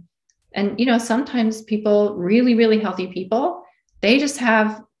reaction. And, sometimes people, really, really healthy people, they just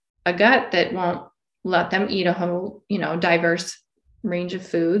have a gut that won't let them eat a whole, diverse range of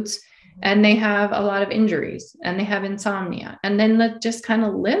foods. And they have a lot of injuries, and they have insomnia. And then let's just kind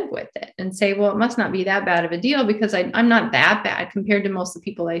of live with it and say, well, it must not be that bad of a deal, because I'm not that bad compared to most of the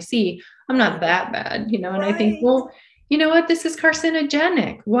people I see. I'm not that bad, and I think, well, you know what? This is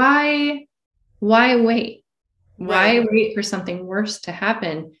carcinogenic. Why wait? Why wait for something worse to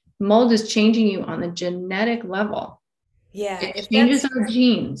happen? Mold is changing you on the genetic level. Yeah. It changes our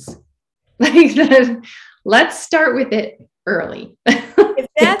genes. Like let's start with it early. If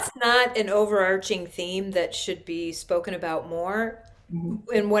that's not an overarching theme that should be spoken about more, Mhm.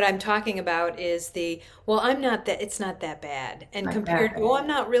 and what I'm talking about is well, it's not that bad. And Like compared that. to, well, I'm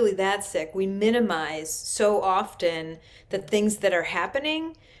not really that sick, we minimize so often the things that are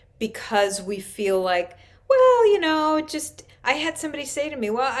happening because we feel like, well, I had somebody say to me,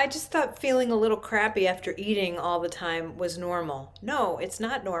 well, I just thought feeling a little crappy after eating all the time was normal. No, it's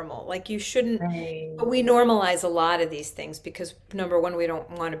not normal. Like you shouldn't, Right. but we normalize a lot of these things because number one, we don't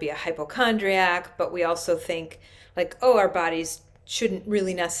want to be a hypochondriac, but we also think like, oh, our bodies shouldn't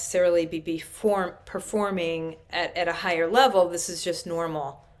really necessarily be performing at a higher level. This is just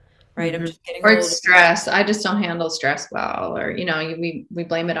normal, right? I'm Mhm. just getting Or it's older. stress. I just don't handle stress well, or we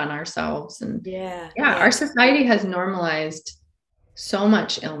blame it on ourselves. And Yeah, yeah, yeah. our society has normalized so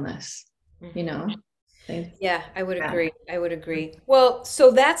much illness. You Hmm. know, they Yeah, I would yeah. agree. I would agree. Well,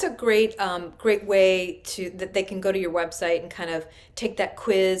 so that's a great way that they can go to your website and kind of take that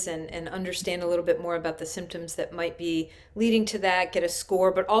quiz and understand a little bit more about the symptoms that might be leading to that, get a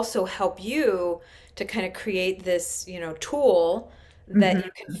score, but also help you to kind of create this, tool that Mhm.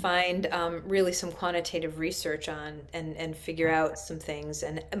 you can find really some quantitative research on and figure out some things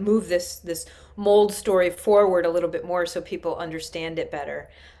and move this mold story forward a little bit more so people understand it better.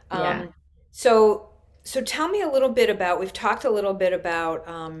 Yeah. Um, so so tell me a little bit about, we've talked a little bit about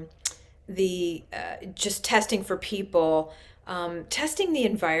the just testing for people, testing the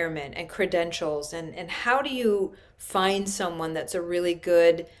environment and credentials, and how do you find someone that's a really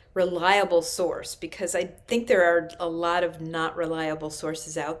good, reliable source? Because I think there are a lot of not reliable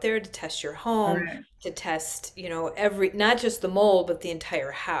sources out there to test your home, Correct. to test, not just the mold, but the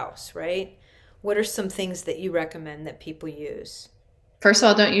entire house, right? What are some things that you recommend that people use? First of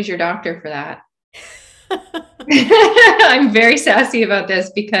all, don't use your doctor for that. I'm very sassy about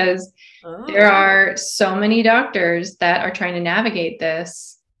this because there Oh, are so many doctors that are trying to navigate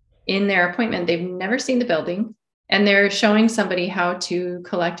this in their appointment. They've never seen the building, and they're showing somebody how to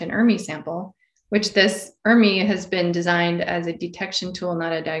collect an ERMI sample, which this ERMI has been designed as a detection tool,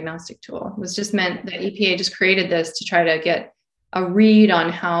 not a diagnostic tool. It was just meant that EPA just created this to try to get a read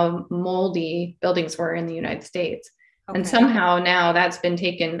on how moldy buildings were in the United States. And okay. somehow now that's been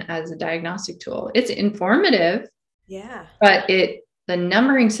taken as a diagnostic tool. It's informative, Yeah. but the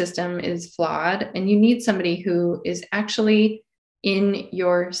numbering system is flawed, and you need somebody who is actually in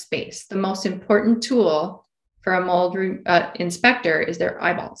your space. The most important tool for a mold inspector is their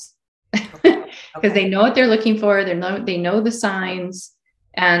eyeballs, Okay. because Okay. they know what they're looking for. They know the signs.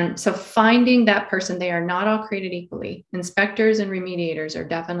 And so finding that person, they are not all created equally. Inspectors and remediators are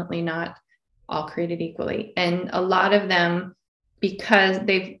definitely not all created equally. And a lot of them, because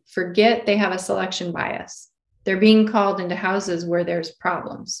they forget they have a selection bias, they're being called into houses where there's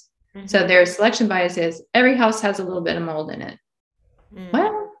problems. So Mm-hmm. their selection bias is every house has a little bit of mold in it. Mm.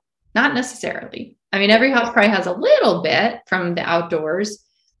 Well, not necessarily. I mean, Yeah. every house probably has a little bit from the outdoors,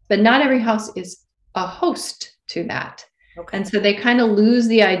 but not every house is a host to that. And Okay. so they kind of lose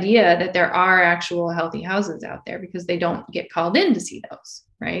the idea that there are actual healthy houses out there because they don't get called in to see those,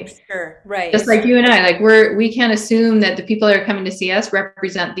 right? Sure. Right. Just like you and I, like we can't assume that the people that are coming to see us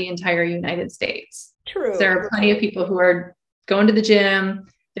represent the entire United States. True. There are plenty of people who are going to the gym,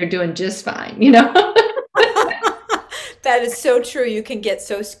 they're doing just fine, you know? That is so true. You can get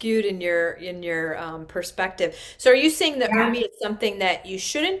so skewed in your perspective. So, are you saying that Yeah. ERMI is something that you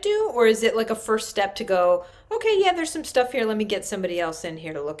shouldn't do, or is it like a first step to go? Okay, yeah, there's some stuff here. Let me get somebody else in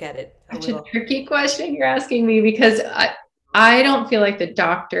here to look at it a Such a little. tricky question you're asking me, because I don't feel like the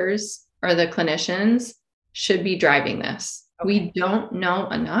doctors or the clinicians should be driving this. Okay. We don't know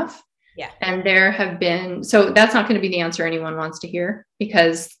enough. Yeah. And there have been, so that's not going to be the answer anyone wants to hear,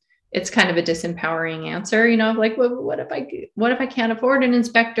 because it's kind of a disempowering answer, like, well, what if I can't afford an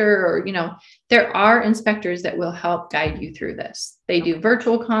inspector? Or, there are inspectors that will help guide you through this. They do Okay.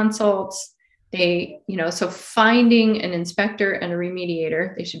 virtual consults. So finding an inspector and a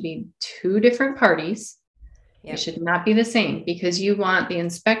remediator, they should be two different parties. They Yep. should not be the same, because you want the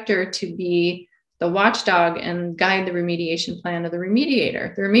inspector to be the watchdog and guide the remediation plan of the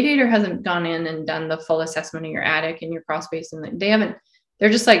remediator. The remediator hasn't gone in and done the full assessment of your attic and your crawl space, and they haven't. They're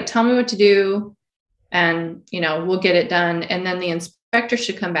just like, tell me what to do, and we'll get it done. And then the inspector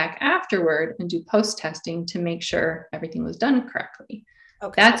should come back afterward and do post testing to make sure everything was done correctly.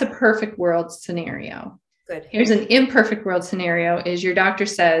 Okay. That's a perfect world scenario. Good. Here's an imperfect world scenario: is your doctor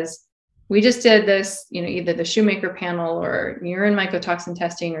says, we just did this, either the shoemaker panel or urine mycotoxin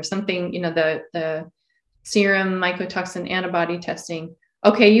testing or something, the serum mycotoxin antibody testing.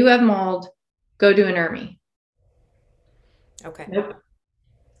 Okay, you have mold, go do an ERMI. Okay. Nope.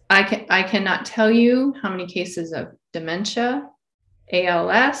 I cannot tell you how many cases of dementia,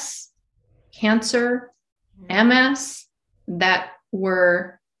 ALS, cancer, MS, that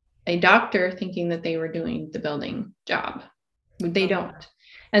were a doctor thinking that they were doing the building job. They don't.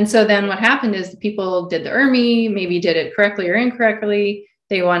 And so then what happened is the people did the ERMI, maybe did it correctly or incorrectly.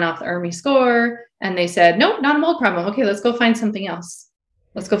 They went off the ERMI score and they said, nope, not a mold problem. Okay, let's go find something else.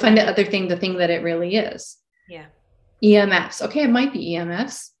 Let's go find the other thing, the thing that it really is. Yeah. EMFs. Okay, it might be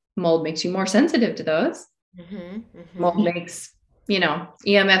EMFs. Mold makes you more sensitive to those. Mold makes,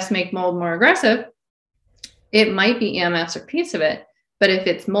 EMFs make mold more aggressive. It might be EMFs or piece of it, but if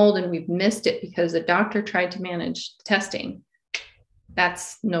it's mold and we've missed it because the doctor tried to manage testing,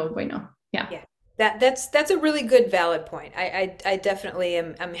 that's no bueno. Yeah. That's a really good valid point. I definitely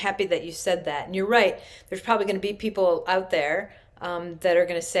I'm happy that you said that. And you're right. There's probably going to be people out there that are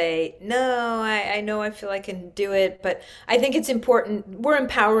going to say, no, I know I feel I can do it, but I think it's important. We're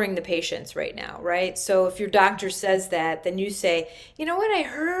empowering the patients right now, right? So if your doctor says that, then you say, you know what, I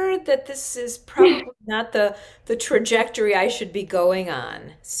heard that this is probably not the trajectory I should be going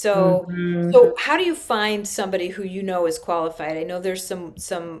on. So how do you find somebody who you know is qualified? I know there's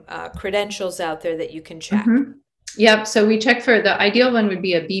some credentials out there that you can check. Yep. So we check for the ideal one would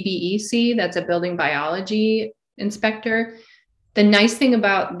be a BBEC. That's a building biology inspector. The nice thing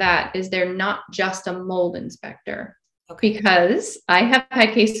about that is they're not just a mold inspector, because I have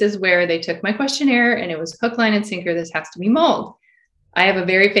had cases where they took my questionnaire and it was hook, line, and sinker. This has to be mold. I have a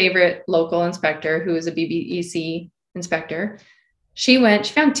very favorite local inspector who is a BBEC inspector. She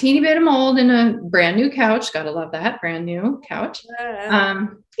found a teeny bit of mold in a brand new couch. Gotta love that brand new couch.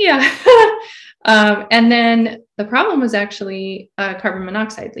 Yeah. And then the problem was actually a carbon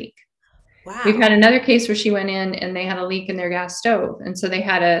monoxide leak. Wow. We've had another case where she went in and they had a leak in their gas stove. And so they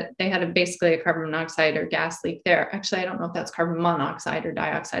had basically a carbon monoxide or gas leak there. Actually, I don't know if that's carbon monoxide or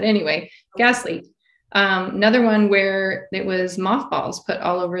dioxide. Anyway, gas leak. Another one where it was mothballs put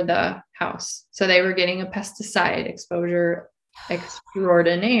all over the house. So they were getting a pesticide exposure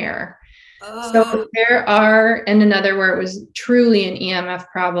extraordinaire. So and another where it was truly an EMF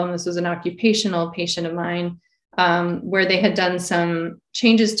problem. This was an occupational patient of mine, where they had done some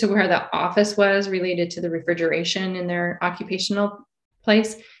changes to where the office was related to the refrigeration in their occupational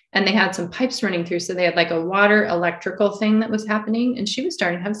place. And they had some pipes running through. So they had like a water electrical thing that was happening, and she was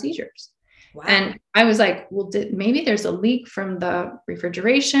starting to have seizures. Wow. And I was like, well, maybe there's a leak from the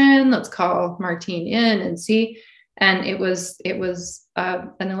refrigeration. Let's call Martine in and see. And it was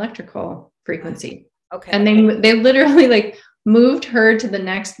an electrical frequency. Okay. And they literally like moved her to the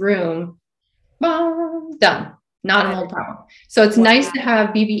next room. Done. Not a mold problem. So it's nice to have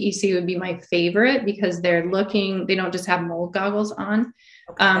BBEC would be my favorite, because they don't just have mold goggles on.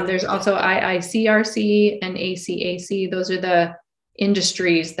 There's also IICRC and ACAC. Those are the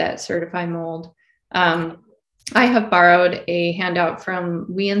industries that certify mold. I have borrowed a handout from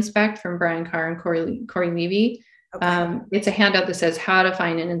We Inspect from Brian Carr and Corey Levy. It's a handout that says how to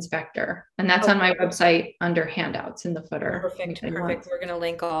find an inspector, and that's on my website under handouts in the footer. Perfect. We're going to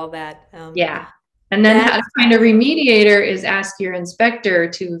link all that. Yeah. And then how to find a remediator is ask your inspector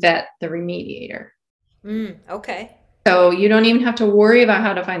to vet the remediator. Okay. So you don't even have to worry about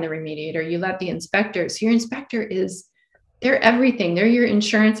how to find the remediator. You let the inspectors. So your inspector they're everything. They're your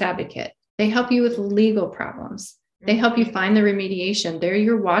insurance advocate. They help you with legal problems. They help you find the remediation. They're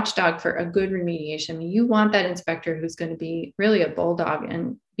your watchdog for a good remediation. You want that inspector who's going to be really a bulldog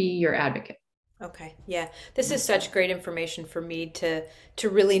and be your advocate. Okay. Yeah. This is such great information for me to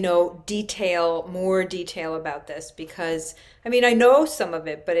really know more detail about this, because I mean, I know some of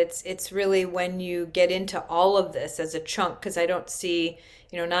it, but it's really when you get into all of this as a chunk, because I don't see,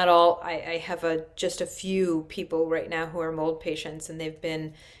 not all, I have just a few people right now who are mold patients, and they've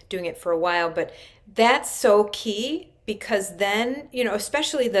been doing it for a while, but that's so key. Because then,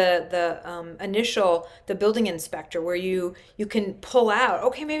 especially the building inspector, where you can pull out,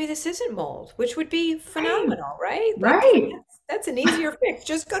 okay, maybe this isn't mold, which would be phenomenal, right? Right. That's an easier fix.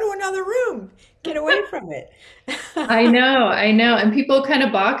 Just go to another room, get away from it. I know. And people kind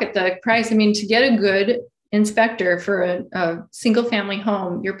of balk at the price. I mean, to get a good inspector for a single family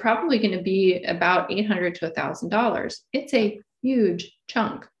home, you're probably going to be about $800 to $1,000. It's a huge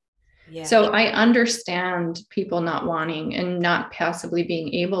chunk. Yeah. So I understand people not wanting and not possibly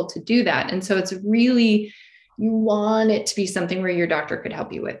being able to do that. And so it's really, you want it to be something where your doctor could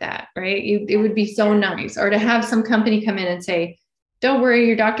help you with that, right? It would be so nice. Or to have some company come in and say, don't worry,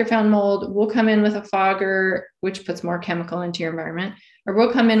 your doctor found mold. We'll come in with a fogger, which puts more chemical into your environment. Or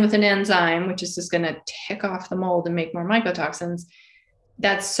we'll come in with an enzyme, which is just going to tick off the mold and make more mycotoxins.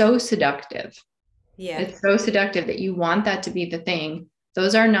 That's so seductive. Yeah. It's so seductive that you want that to be the thing.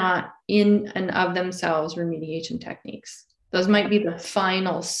 Those are not in and of themselves remediation techniques. Those might be the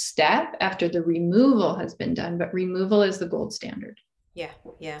final step after the removal has been done, but removal is the gold standard. Yeah,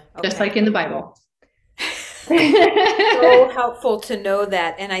 yeah. Just Okay. like in the Bible. So helpful to know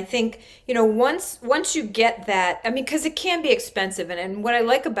that. And I think, once you get that, I mean, because it can be expensive. And what I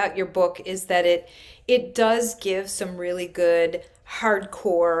like about your book is that it does give some really good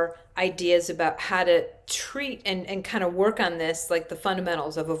hardcore ideas about how to treat and kind of work on this, like the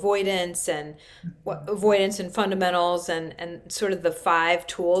fundamentals of avoidance and what avoidance and fundamentals and sort of the five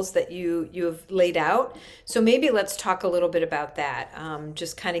tools that you have laid out. So maybe let's talk a little bit about that.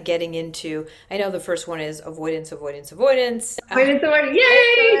 Just kind of getting into, I know the first one is avoidance, avoidance, avoidance. Avoidance, avoidance.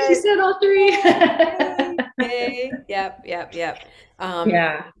 Yay! She Good. said all three. Yay, yay. Yep, yep, yep.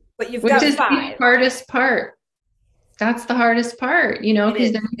 Yeah. But you've Which got is the five. hardest part. That's the hardest part, It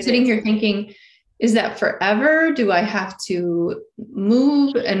because then is. I'm It sitting is. here thinking, is that forever? Do I have to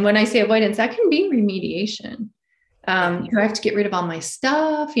move? And when I say avoidance, that can be remediation. Yeah. Do I have to get rid of all my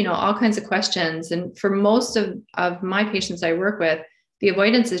stuff? All kinds of questions. And for most of my patients I work with, the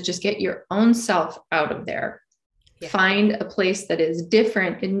avoidance is just get your own self out of there. Yeah. Find a place that is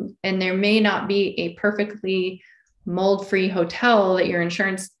different. And there may not be a perfectly mold-free hotel that your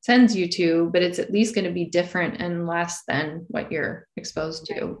insurance sends you to, but it's at least going to be different and less than what you're exposed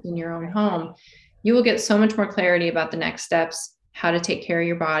to in your own home. You will get so much more clarity about the next steps, how to take care of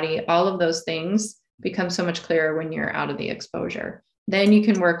your body. All of those things become so much clearer when you're out of the exposure. Then you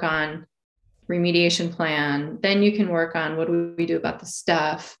can work on remediation plan. Then you can work on what do we do about the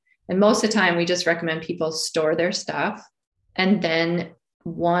stuff. And most of the time, we just recommend people store their stuff and then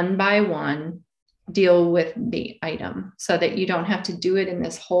one by one deal with the item so that you don't have to do it in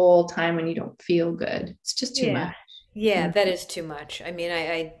this whole time when you don't feel good. It's just too Yeah. much. Yeah, that is too much. I mean,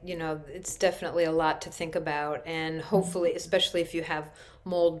 it's definitely a lot to think about. And hopefully, especially if you have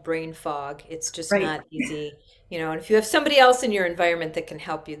mold brain fog, it's just Right. not easy, and if you have somebody else in your environment that can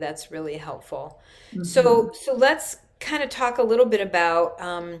help you, that's really helpful. Mm-hmm. So let's kind of talk a little bit about,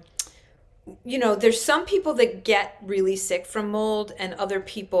 there's some people that get really sick from mold and other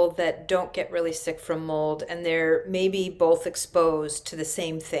people that don't get really sick from mold, and they're maybe both exposed to the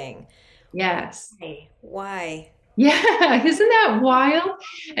same thing. Yes. Why? Yeah, isn't that wild?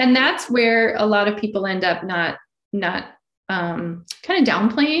 And that's where a lot of people end up not kind of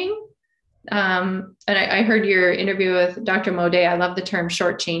downplaying. And I heard your interview with Dr. Moday. I love the term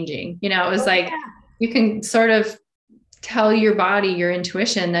shortchanging. It was Oh, like you can sort of tell your body, your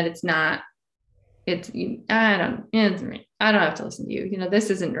intuition that it's not. I don't have to listen to you. This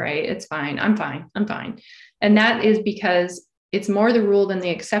isn't right. It's fine. I'm fine. I'm fine. And that is because it's more the rule than the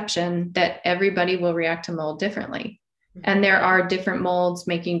exception that everybody will react to mold differently. And there are different molds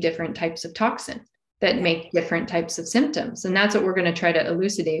making different types of toxin that make different types of symptoms. And that's what we're going to try to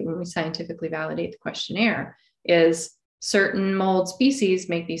elucidate when we scientifically validate the questionnaire is certain mold species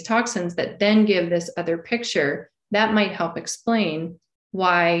make these toxins that then give this other picture that might help explain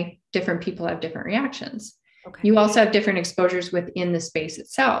why different people have different reactions. Okay. You also have different exposures within the space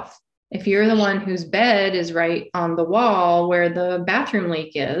itself. If you're the one whose bed is right on the wall where the bathroom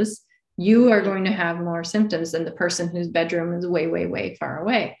leak is, you are going to have more symptoms than the person whose bedroom is way, way, way far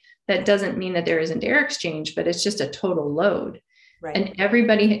away. That doesn't mean that there isn't air exchange, but it's just a total load. Right. And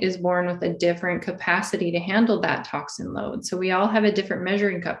everybody is born with a different capacity to handle that toxin load. So we all have a different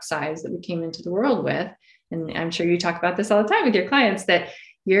measuring cup size that we came into the world with. And I'm sure you talk about this all the time with your clients, that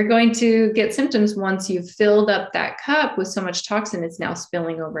you're going to get symptoms once you've filled up that cup with so much toxin, it's now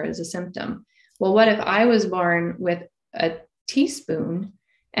spilling over as a symptom. Well, what if I was born with a teaspoon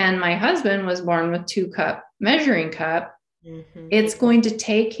and my husband was born with 2-cup measuring cup? Mm-hmm. It's going to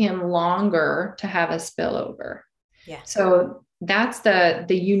take him longer to have a spillover. Yeah. So that's the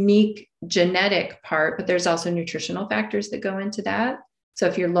unique genetic part, but there's also nutritional factors that go into that. So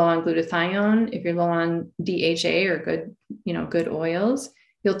if you're low on glutathione, if you're low on DHA or good oils,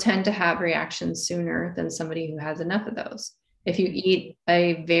 you'll tend to have reactions sooner than somebody who has enough of those. If you eat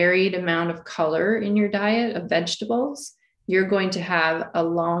a varied amount of color in your diet of vegetables, you're going to have a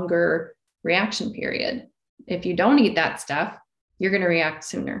longer reaction period. If you don't eat that stuff, you're going to react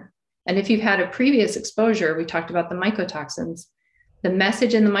sooner. And if you've had a previous exposure, we talked about the mycotoxins. The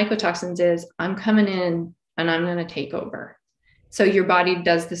message in the mycotoxins is, I'm coming in and I'm going to take over. So your body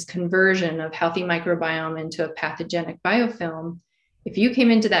does this conversion of healthy microbiome into a pathogenic biofilm. If you came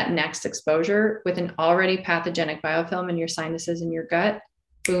into that next exposure with an already pathogenic biofilm in your sinuses and your gut,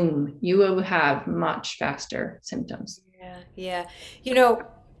 boom, you will have much faster symptoms. Yeah.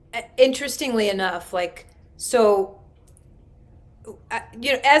 Interestingly enough,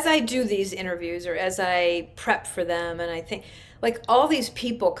 as I do these interviews or as I prep for them, and I think like all these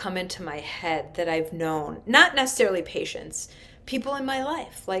people come into my head that I've known, not necessarily patients, people in my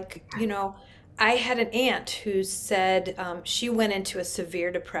life. Like, I had an aunt who said she went into a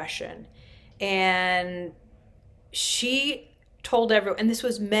severe depression, and she told everyone, and this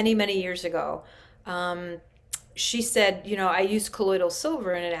was many, many years ago. Um, she said, I used colloidal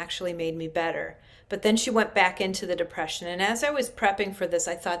silver and it actually made me better. But then she went back into the depression. And as I was prepping for this,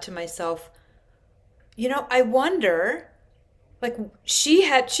 I thought to myself, I wonder, like,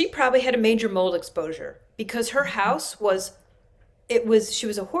 she probably had a major mold exposure because her house was, she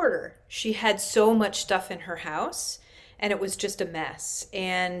was a hoarder. She had so much stuff in her house and it was just a mess.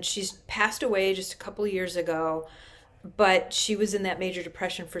 And she's passed away just a couple of years ago, but she was in that major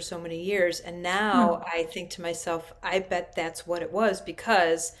depression for so many years. And now I think to myself, I bet that's what it was,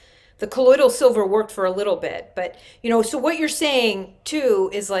 because the colloidal silver worked for a little bit. But, so what you're saying too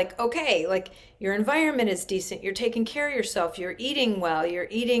is like, okay, like your environment is decent, you're taking care of yourself, you're eating well,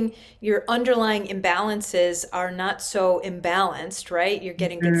 your underlying imbalances are not so imbalanced, right? You're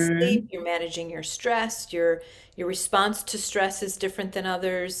getting good sleep, Mhm. you're managing your stress, your response to stress is different than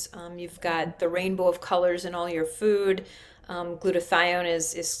others. You've got the rainbow of colors in all your food. Glutathione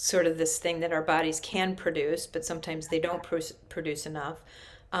is sort of this thing that our bodies can produce, but sometimes they don't produce enough.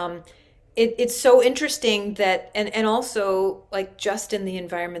 Um, it's so interesting that, and also like just in the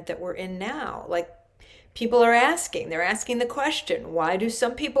environment that we're in now, like people are they're asking the question, why do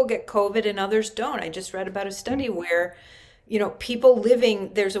some people get COVID and others don't? I just read about a study where, people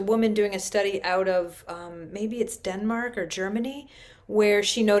living, there's a woman doing a study out of maybe it's Denmark or Germany, where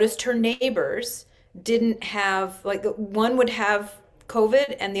she noticed her neighbors didn't have, like, one would have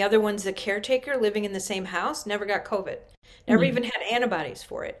COVID and the other one's a caretaker living in the same house, never got COVID, never Hmm. even had antibodies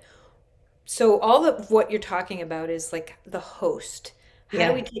for it. So all of what you're talking about is like the host. How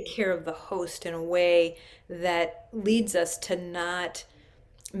do we Yeah. take care of the host in a way that leads us to not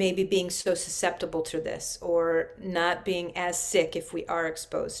maybe being so susceptible to this, or not being as sick if we are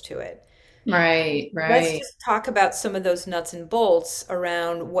exposed to it? Right, Let's right. just talk about some of those nuts and bolts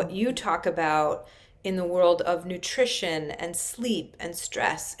around what you talk about in the world of nutrition and sleep and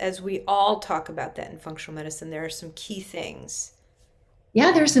stress, as we all talk about that in functional medicine. There are some key things.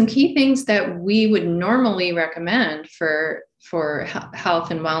 Yeah, there's some key things that we would normally recommend for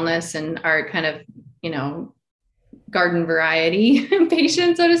health and wellness and our kind of, you know, garden variety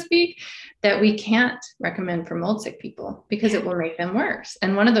patient, so to speak, that we can't recommend for mold sick people because Yeah, it will make them worse.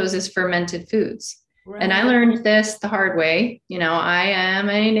 And one of those is fermented foods. And I right. learned this the hard way. You know, I am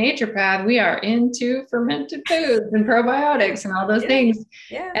a naturopath. We are into fermented foods and probiotics and all those Yeah, things.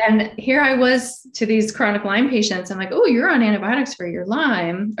 yeah. And here I was to these chronic Lyme patients. I'm like, oh, you're on antibiotics for your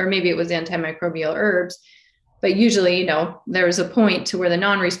Lyme, or maybe it was antimicrobial herbs. But usually, you know, there was a point to where the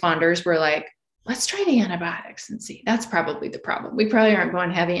non-responders were like, let's try the antibiotics and see. That's probably the problem. We probably aren't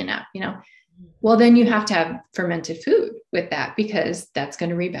going heavy enough, you know. Well, then you have to have fermented food with that because that's going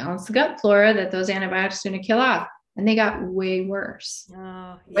to rebalance the gut flora that those antibiotics are going to kill off. And they got way worse,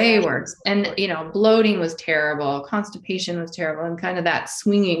 Oh, way yeah. worse. And, you know, bloating was terrible, constipation was terrible, and kind of that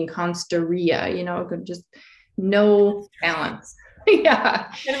swinging constaria, you know, just no balance.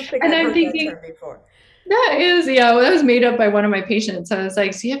 Yeah. I don't think And I've I'm heard that thinking, term before. that is, yeah, well, that was made up by one of my patients. I was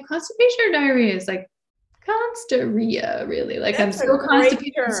like, so you have constipation or diarrhea? It's like, constaria, really. Like, I'm That's a so great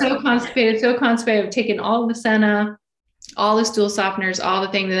constipated, so term. constipated, so constipated. I've taken all the senna, all the stool softeners, all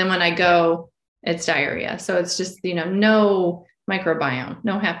the things. And then when I go, it's diarrhea. So it's just, you know, no microbiome,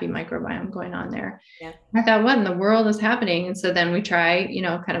 no happy microbiome going on there. Yeah. I thought, what in the world is happening? And so then we try, you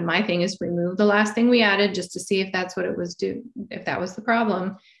know, kind of my thing is remove the last thing we added just to see if that's what it was if that was the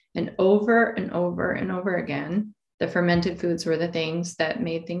problem. And over and over and over again, the fermented foods were the things that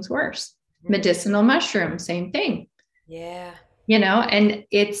made things worse. Mm. Medicinal mushroom, same thing, Yeah. you know, and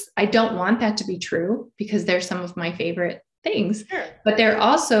I don't want that to be true because they're some of my favorite things, Sure. but they're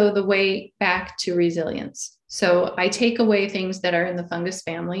also the way back to resilience. So I take away things that are in the fungus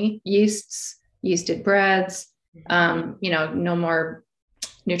family, yeasts, yeasted breads, Mhm. you know, no more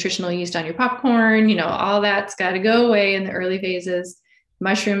nutritional yeast on your popcorn, you know, all that's got to go away in the early phases.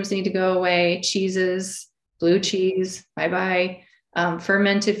 Mushrooms need to go away, cheeses, blue cheese, bye bye.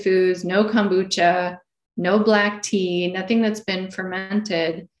 Fermented foods, no kombucha, no black tea, nothing that's been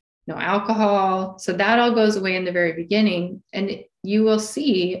fermented, no alcohol. So that all goes away in the very beginning. And you will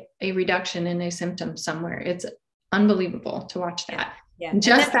see a reduction in a symptom somewhere. It's unbelievable to watch Yeah. that. Yeah.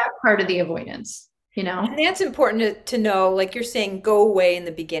 Just that part of the avoidance, you know? And that's important to know. Like you're saying, go away in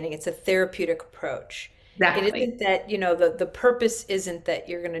the beginning. It's a therapeutic approach. It Exactly. isn't that, the purpose isn't that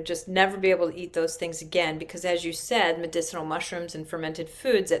you're going to just never be able to eat those things again, because as you said, medicinal mushrooms and fermented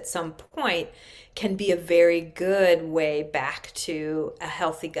foods at some point can be a very good way back to a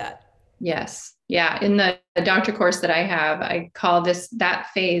healthy gut. Yes. Yeah. In the doctor course that I have, I call that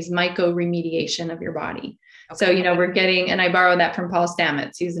phase myco-remediation of your body. So, Okay. we're getting, and I borrow that from Paul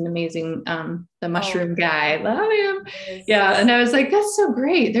Stamets. He's an amazing, the Oh, mushroom guy. I love him. yes. Yeah. And I was like, that's so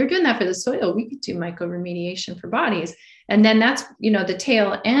great. They're doing that for the soil. We could do myco-remediation for bodies. And then that's, the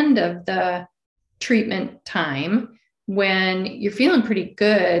tail end of the treatment time when you're feeling pretty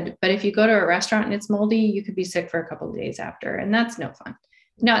good. But if you go to a restaurant and it's moldy, you could be sick for a couple of days after. And that's no fun.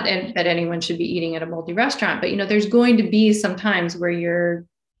 Not that anyone should be eating at a moldy restaurant, but there's going to be some times where you're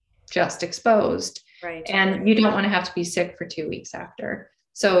just exposed, Right. and you don't want to have to be sick for 2 weeks after.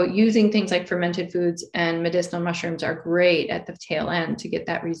 So using things like fermented foods and medicinal mushrooms are great at the tail end to get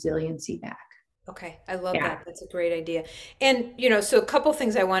that resiliency back. Okay, I love Yeah. that. That's a great idea. And, so a couple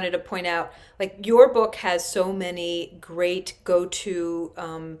things I wanted to point out. Like your book has so many great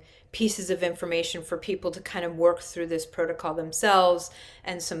go-to pieces of information for people to kind of work through this protocol themselves,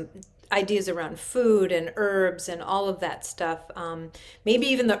 and some ideas around food and herbs and all of that stuff. Maybe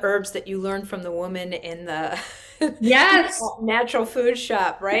even the herbs that you learned from the woman in the Yes. natural food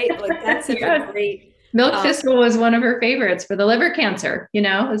shop, right? Like that's such a Yes. great, Milk thistle was one of her favorites for the liver cancer.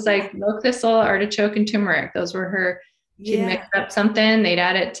 It's like milk thistle, artichoke, and turmeric. Those were she'd mix yeah. up something, they'd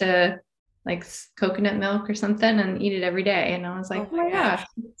add it to like coconut milk or something and eat it every day. And I was Oh like, oh my my gosh, gosh.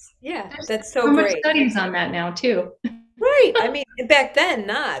 Yeah, there's that's so so much great. studies on that now too. Right. I mean, back then,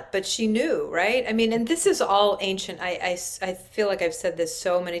 not, but she knew, right? I mean, and this is all ancient. I feel like I've said this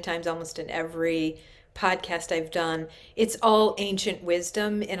so many times, almost in every podcast I've done. It's all ancient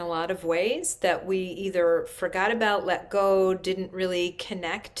wisdom in a lot of ways that we either forgot about, let go, didn't really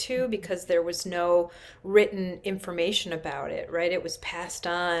connect to because there was no written information about it, right? It was passed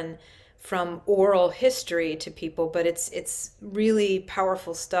on from oral history to people, but it's really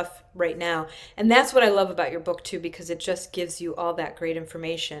powerful stuff right now. And that's what I love about your book too, because it just gives you all that great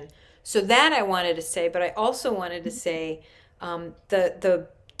information. So that I wanted to say, but I also wanted to say the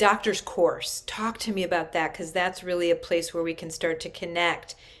doctor's course. Talk to me about that, because that's really a place where we can start to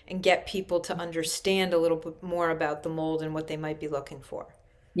connect and get people to understand a little bit more about the mold and what they might be looking for.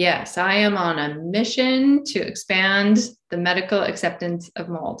 Yes, I am on a mission to expand the medical acceptance of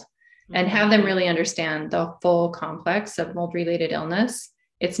mold and Mhm. have them really understand the full complex of mold related illness.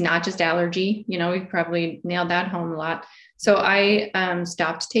 It's not just allergy. We've probably nailed that home a lot. So I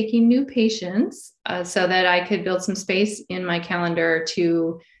stopped taking new patients so that I could build some space in my calendar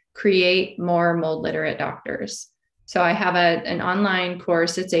to create more mold literate doctors. So I have an online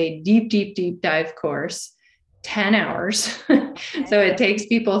course. It's a deep, deep, deep dive course, 10 hours. So it takes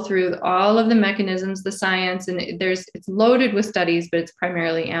people through all of the mechanisms, the science, and it's loaded with studies, but it's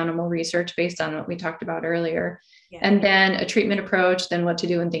primarily animal research based on what we talked about earlier. Yeah. And then a treatment approach, then what to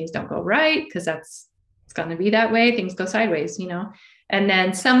do when things don't go right, because it's going to be that way. Things go sideways, and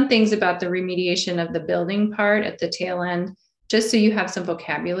then some things about the remediation of the building part at the tail end, just so you have some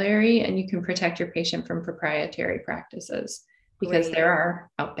vocabulary and you can protect your patient from proprietary practices, because Great. there are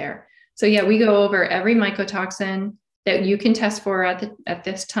out there. So yeah, we go over every mycotoxin that you can test for at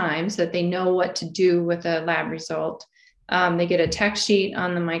this time so that they know what to do with a lab result. They get a text sheet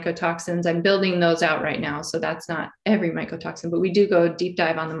on the mycotoxins. I'm building those out right now. So that's not every mycotoxin, but we do go deep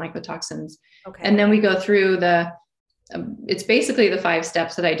dive on the mycotoxins. Okay. And then we go through it's basically the 5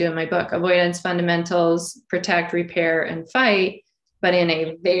 steps that I do in my book: avoidance, fundamentals, protect, repair, and fight, but in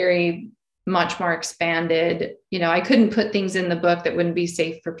a very much more expanded, I couldn't put things in the book that wouldn't be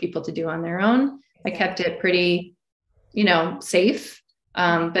safe for people to do on their own. I kept it pretty, safe.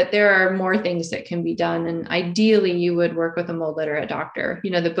 But there are more things that can be done. And ideally you would work with a mold literate doctor.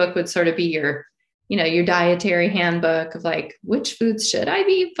 The book would sort of be your dietary handbook of like, which foods should I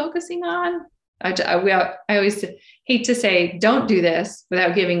be focusing on? I always hate to say, don't do this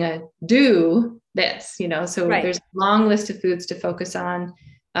without giving a do this, so Right. There's a long list of foods to focus on.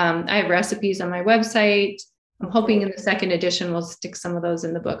 I have recipes on my website. I'm hoping in the second edition, we'll stick some of those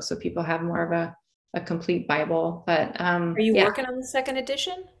in the book so people have more of a complete Bible. But Are you working on the second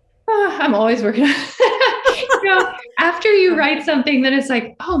edition? I'm always working on after you write something, then it's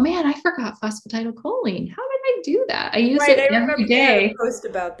like, oh man, I forgot phosphatidylcholine. How did I do that? I use Right, it I every remember you had a day. post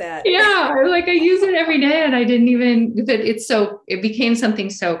about that. Yeah, I use it every day, and I didn't even. But it became something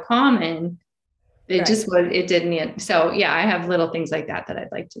so common. It just was. It didn't. So yeah, I have little things like that I'd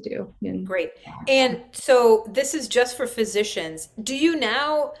like to do. Great. And so this is just for physicians. Do you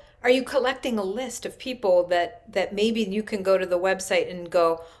now Are you collecting a list of people that maybe you can go to the website and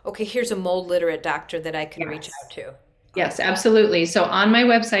go, okay, here's a mold literate doctor that I can reach out Yes. to? Yes, absolutely. So on my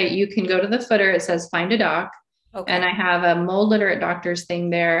website, you can go to the footer. It says find a doc. And Okay. I have a mold literate doctors thing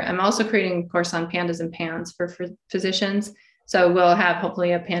there. I'm also creating a course on pandas and pans for physicians. So we'll have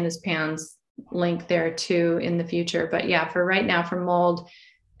hopefully a pandas pans link there too in the future. But yeah, for right now, for mold,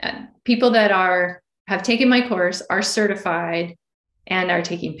 people that have taken my course are certified and are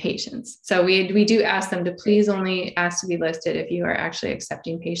taking patients. So we do ask them to please only ask to be listed if you are actually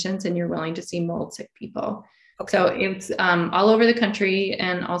accepting patients and you're willing to see mold sick people. So Okay. it's all over the country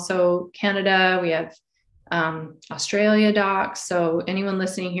and also Canada. We have Australia docs. So anyone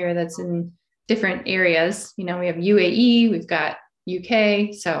listening here that's in different areas, we have UAE, we've got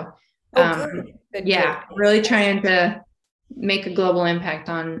UK. So Oh, good. Good, good. yeah, Yes, really yes. trying to make a global impact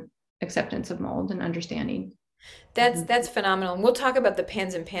on acceptance of mold and understanding. That's Mhm. that's phenomenal. And we'll talk about the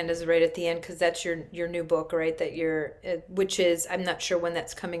pans and pandas right at the end because that's your new book, right? That you're which is I'm not sure when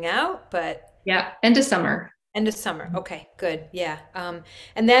that's coming out, but Yeah, end of summer. end of summer. Okay, good. Yeah.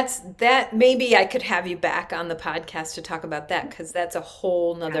 And that maybe I could have you back on the podcast to talk about that because that's a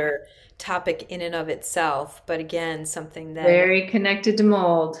whole Yeah, nother topic in and of itself. But again, something that very connected to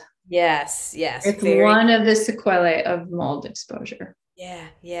mold. yes, yes, It's very one of the sequelae of mold exposure. yeah,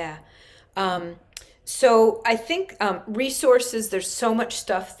 yeah. Um, so I think resources, there's so much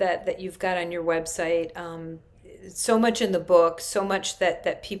stuff that you've got on your website, so much in the book, so much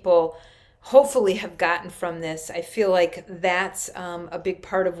that people hopefully have gotten from this. I feel like that's a big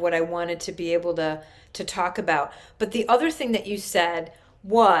part of what I wanted to be able to talk about. But the other thing that you said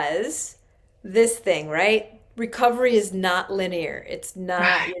was this thing, right? Recovery is not linear. It's not,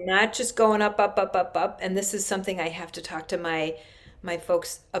 Right. you're not just going up, up, up, up, up. And this is something I have to talk to my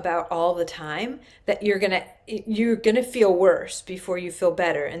folks about all the time that you're gonna feel worse before you feel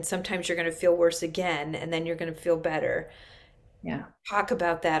better, and sometimes you're gonna feel worse again and then you're gonna feel better. Yeah. Talk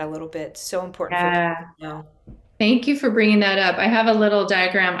about that a little bit. So important for people Yeah. to know. Thank you for bringing that up. I have a little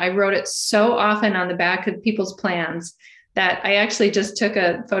diagram. I wrote it so often on the back of people's plans that I actually just took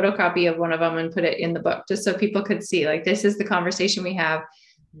a photocopy of one of them and put it in the book just so people could see, like, this is the conversation we have.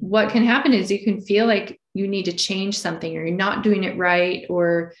 What can happen is you can feel like you need to change something or you're not doing it right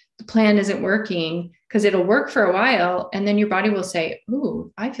or the plan isn't working because it'll work for a while. And then your body will say,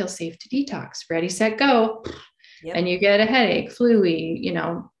 ooh, I feel safe to detox. Ready, set, go. And Yep. you get a headache, flu-y,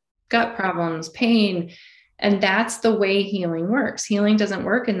 gut Yep. problems, pain. And that's the way healing works. Healing doesn't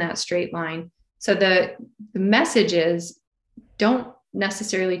work in that straight line. So the message is don't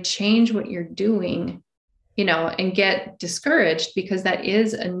necessarily change what you're doing, and get discouraged because that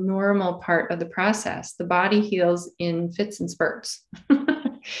is a normal part of the process. The body heals in fits and spurts.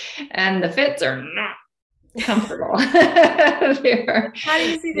 And the fits are not comfortable. Not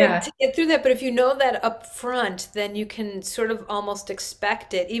easy Yeah. to get through that, but if you know that up front, then you can sort of almost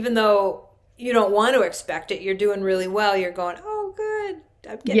expect it, even though you don't want to expect it. You're doing really well. You're going, oh, good,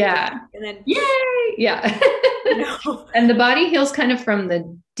 I'm getting better. Yeah. And then, Yay. Yeah. you know, And the body heals kind of from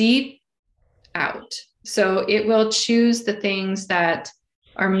the deep out. So it will choose the things that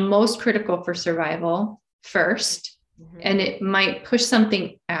are most critical for survival first. Mhm. And it might push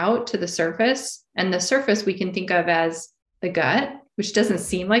something out to the surface. And the surface we can think of as the gut, which doesn't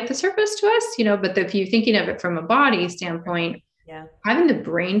seem like the surface to us, but if you're thinking of it from a body standpoint, Yeah. having the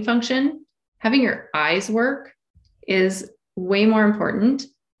brain function, having your eyes work is way more important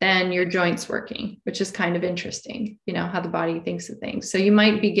than your joints working, which is kind of interesting, how the body thinks of things. So you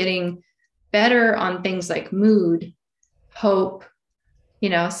might be getting better on things like mood, hope,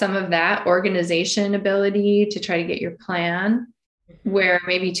 some of that organization ability to try to get your plan, Mhm. where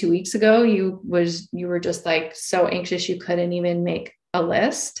maybe 2 weeks ago you were just like so anxious you couldn't even make a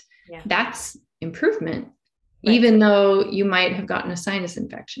list. Yeah. That's improvement, Right. even though you might have gotten a sinus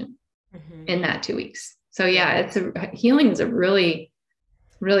infection Hmm. in that 2 weeks. So Yeah. yeah, healing is a really,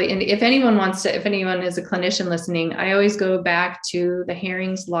 really, and if anyone is a clinician listening, I always go back to the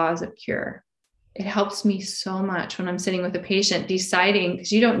Hering's laws of cure. It helps me so much when I'm sitting with a patient deciding,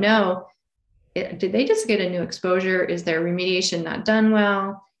 because you don't know, did they just get a new exposure? Is their remediation not done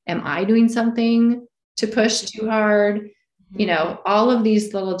well? Am I doing something to push too hard? Mhm. All of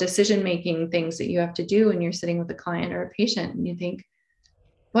these little decision-making things that you have to do when you're sitting with a client or a patient, and you think,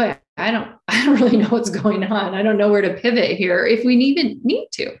 boy, I don't really know what's going on. I don't know where to pivot here if we even need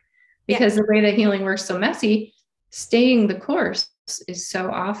to, Yeah. because the way that healing works so messy, staying the course is so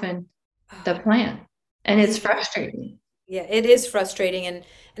often the plan. And it's Yeah. frustrating. Yeah, it is frustrating. And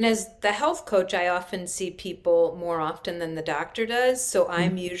as the health coach, I often see people more often than the doctor does. So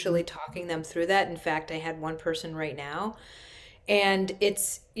I'm Mhm. usually talking them through that. In fact, I had one person right now. And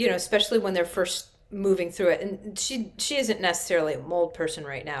it's, especially when they're first moving through it. And she isn't necessarily a mold person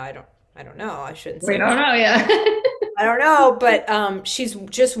right now. I don't know. I shouldn't We say don't that. know. Yeah. I don't know, but she's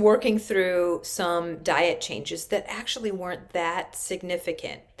just working through some diet changes that actually weren't that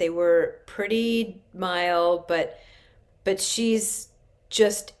significant. They were pretty mild, but she's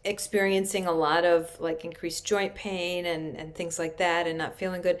just experiencing a lot of like increased joint pain and things like that and not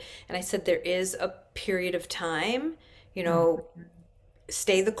feeling good. And I said there is a period of time, you Mhm. know,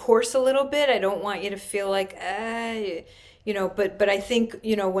 stay the course a little bit. I don't want you to feel like, but I think,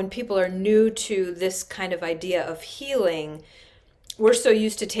 when people are new to this kind of idea of healing, we're so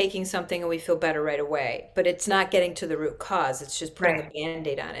used to taking something and we feel better right away, but it's not getting to the root cause. It's just putting a Right.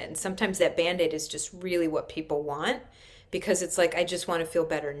 band-aid on it. And sometimes that band-aid is just really what people want because it's like, I just want to feel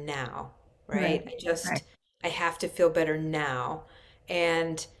better now, right? Right. Right. I have to feel better now.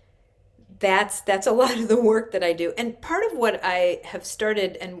 And that's a lot of the work that I do. And part of what I have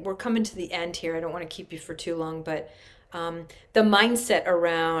started, and we're coming to the end here, I don't want to keep you for too long, but the mindset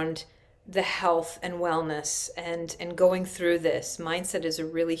around the health and wellness and going through this mindset is a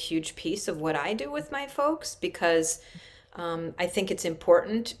really huge piece of what I do with my folks because I think it's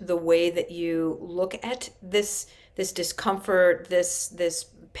important the way that you look at this discomfort, this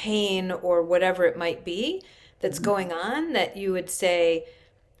pain, or whatever it might be that's Mhm. going on, that you would say,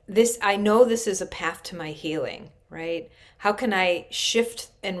 this, I know this is a path to my healing, right? How can I shift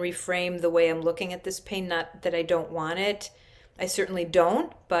and reframe the way I'm looking at this pain? Not that I don't want it. I certainly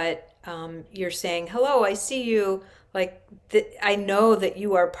don't, but you're saying, hello, I see you. Like, I know that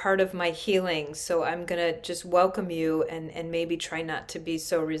you are part of my healing. So I'm going to just welcome you and maybe try not to be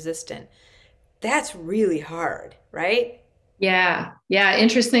so resistant. That's really hard, right? Yeah. Yeah.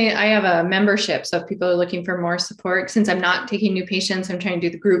 Interesting. I have a membership. So if people are looking for more support, since I'm not taking new patients, I'm trying to do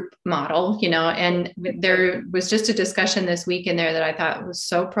the group model, and Right. there was just a discussion this week in there that I thought was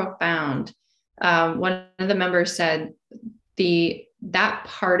so profound. One of the members said that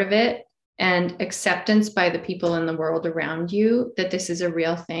part of it and acceptance by the people in the world around you that this is a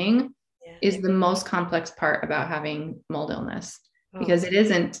real thing Yeah. is the most complex part about having mold illness, Oh, because it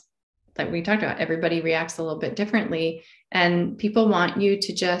isn't, like we talked about, everybody reacts a little bit differently, and people want you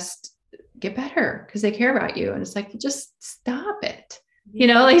to just get better because they care about you, and it's like, just stop it,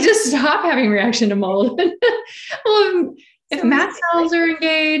 yeah. like just stop having reaction to mold. Well, if So mast cells are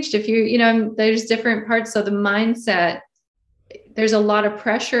engaged, if there's different parts. So the mindset, there's a lot of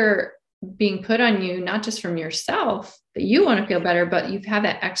pressure being put on you, not just from yourself that you want to feel better, but you've had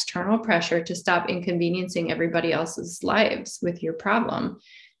that external pressure to stop inconveniencing everybody else's lives with your problem.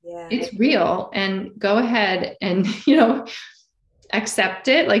 yeah. It's real, and go ahead and, accept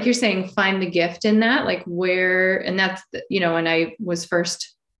it. Like you're saying, find the gift in that, like where, and that's, when I was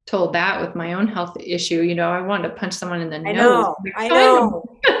first told that with my own health issue, I wanted to punch someone in the I nose. know. Like, I know.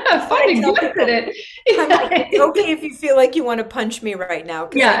 That's what find I a tell gift in people. I'm like, it's it. okay if you feel like you want to punch me right now,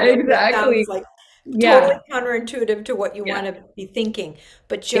 because I Yeah, know that sounds exactly. like totally Yeah. counterintuitive to what you want Yeah. to be thinking.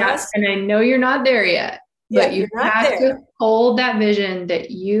 But Yeah. just, And I know you're not there yet, but yeah, you you're not have to there. hold that vision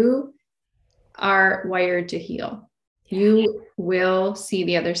that you are wired to heal. Yeah. You will see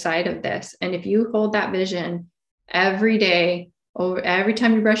the other side of this. And if you hold that vision every day, over every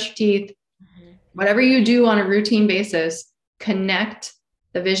time you brush your teeth, Mhm. whatever you do on a routine basis, connect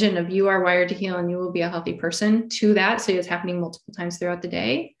the vision of you are wired to heal and you will be a healthy person to that. So it's happening multiple times throughout the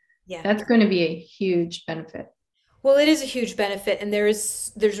day. Yeah. That's going to be a huge benefit. Well, it is a huge benefit, and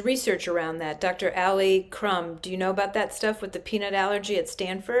there's research around that. Dr. Ali Crum, do you know about that stuff with the peanut allergy at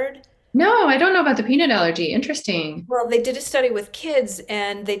Stanford? No, I don't know about the peanut allergy. Interesting. Well, they did a study with kids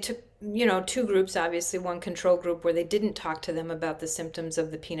and they took, two groups, obviously, one control group where they didn't talk to them about the symptoms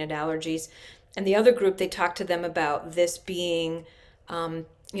of the peanut allergies. And the other group, they talked to them about this being,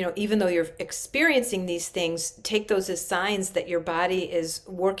 even though you're experiencing these things, take those as signs that your body is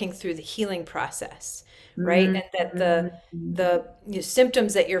working through the healing process, right? And that the Mhm. the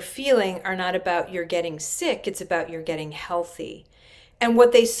symptoms that you're feeling are not about you're getting sick, it's about you're getting healthy. And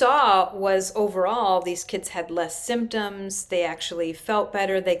what they saw was overall, these kids had less symptoms. They actually felt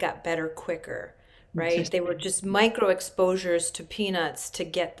better. They got better quicker, right? They were Interesting. just micro exposures to peanuts to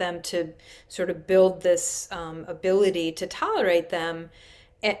get them to sort of build this ability to tolerate them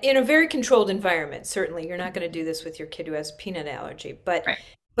in a very controlled environment. Certainly, you're not going to do this with your kid who has peanut allergy, but Right.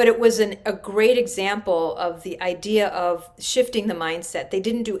 it was a great example of the idea of shifting the mindset. They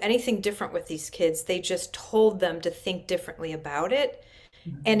didn't do anything different with these kids. They just told them to think differently about it,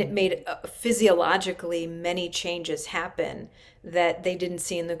 and it Mhm. made physiologically many changes happen that they didn't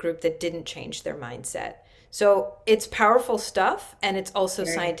see in the group that didn't change their mindset. So it's powerful stuff, and it's also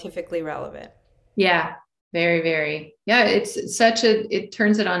Very. scientifically relevant. Yeah. Very, very. Yeah, it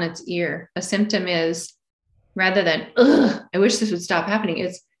turns it on its ear. A symptom is, rather than, ugh, I wish this would stop happening.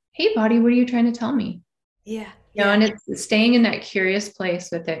 It's, hey, body, what are you trying to tell me? Yeah. You know, Yeah. and it's staying in that curious place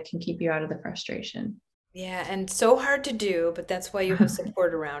with it can keep you out of the frustration. Yeah, and so hard to do, but that's why you have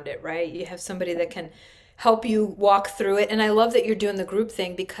support around it, right? You have somebody that can help you walk through it. And I love that you're doing the group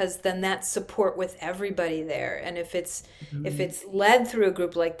thing because then that's support with everybody there. And if Mhm. it's led through a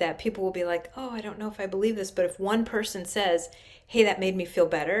group like that, people will be like, "Oh, I don't know if I believe this." But if one person says, "Hey, that made me feel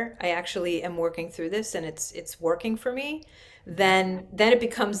better. I actually am working through this and it's working for me," then it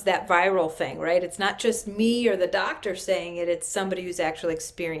becomes that viral thing, right? It's not just me or the doctor saying it, it's somebody who's actually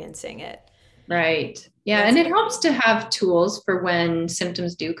experiencing it. Right. Yeah. That's And it helps to have tools for when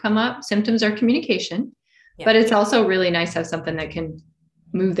symptoms do come up. Symptoms are communication, yeah. but it's also really nice to have something that can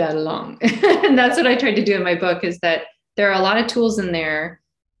move that along. And that's what I tried to do in my book is that there are a lot of tools in there.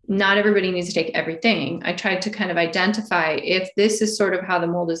 Not everybody needs to take everything. I tried to kind of identify if this is sort of how the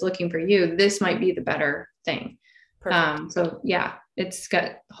mold is looking for you, this might be the better thing. Perfect. So yeah, it's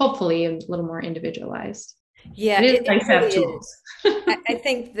got hopefully a little more individualized. Yeah, It is it nice to have really is. tools. I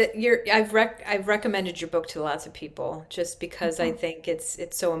think that I've recommended your book to lots of people just because I think it's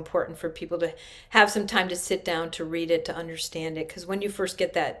so important for people to have some time to sit down to read it, to understand it. Because when you first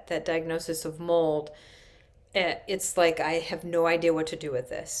get that diagnosis of mold, it's like I have no idea what to do with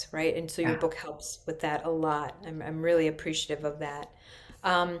this, right? And so your Yeah. book helps with that a lot. I'm really appreciative of that.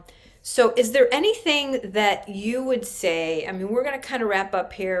 Um, so is there anything that you would say? I mean, we're going to kind of wrap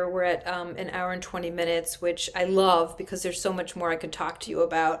up here. We're at an hour and 20 minutes, which I love because there's so much more I could talk to you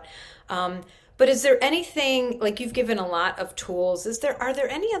about. But is there anything like you've given a lot of tools? Are there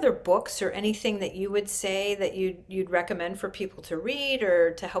any other books or anything that you would say that you'd recommend for people to read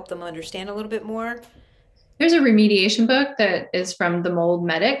or to help them understand a little bit more? There's a remediation book that is from the Mold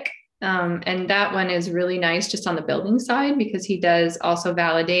Medic. And that one is really nice just on the building side because he does also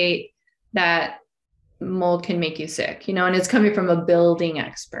validate that mold can make you sick, you know, and it's coming from a building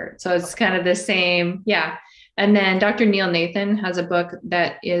expert. So it's kind of the same. Yeah. And then Dr. Neil Nathan has a book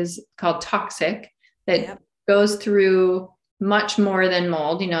that is called Toxic that Yep. goes through much more than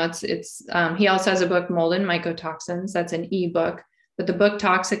mold. You know, he also has a book, Mold and Mycotoxins. That's an ebook, but the book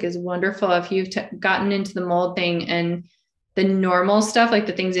Toxic is wonderful. If you've gotten into the mold thing and the normal stuff, like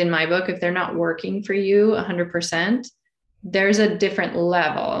the things in my book, if they're not working for you 100%, there's a different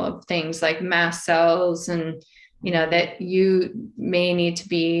level of things like mast cells and that you may need to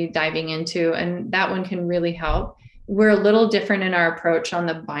be diving into, and that one can really help. We're a little different in our approach on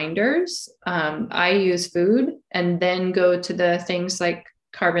the binders. I use food and then go to the things like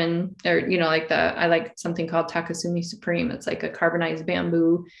carbon, or I like something called Takasumi Supreme. It's like a carbonized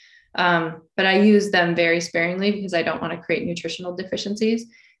bamboo, but I use them very sparingly because I don't want to create nutritional deficiencies.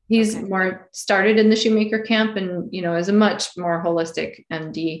 He's Okay. more started in the shoemaker camp and, is a much more holistic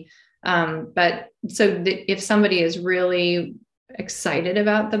MD. But so if somebody is really excited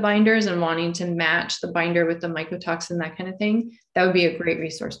about the binders and wanting to match the binder with the mycotoxin, that kind of thing, that would be a great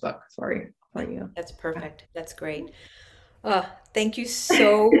resource book for you. That's perfect. That's great. Uh, Thank you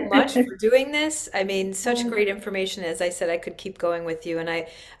so much for doing this. I mean, such great information. As I said, I could keep going with you. And I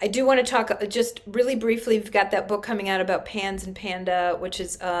do want to talk just really briefly. We've got that book coming out about PANS and PANDA, which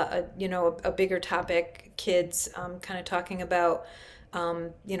is a bigger topic. Kids kind of talking about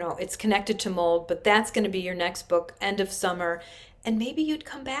it's connected to mold, but that's going to be your next book, end of summer. And maybe you'd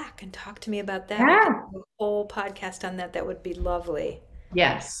come back and talk to me about that. We could Yeah. do a whole podcast on that. That would be lovely.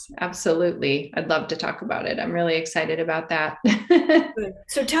 Yes, absolutely. I'd love to talk about it. I'm really excited about that. Good.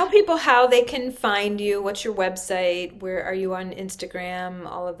 So tell people how they can find you. What's your website? Where are you on Instagram?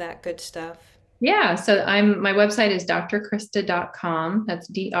 All of that good stuff. Yeah, so my website is drcrista.com.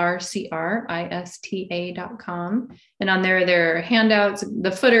 That's drcrista.com. And on there are handouts.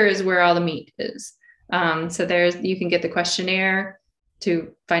 The footer is where all the meat is. So you can get the questionnaire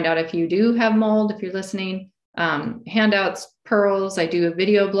to find out if you do have mold, if you're listening. Handouts, pearls. I do a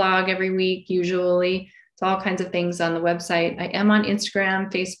video blog every week, usually. It's all kinds of things on the website. I am on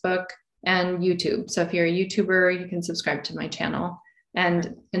Instagram, Facebook, and YouTube. So if you're a YouTuber, you can subscribe to my channel.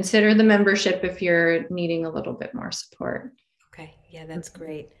 And consider the membership if you're needing a little bit more support. Okay. Yeah, that's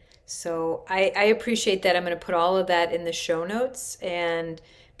great. So I appreciate that. I'm going to put all of that in the show notes, and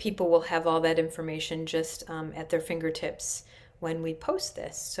people will have all that information just at their fingertips when we post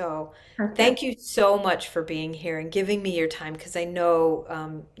this. So thank Perfect. you so much for being here and giving me your time because I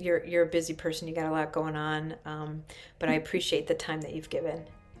know you're a busy person. You got a lot going on, but I appreciate the time that you've given.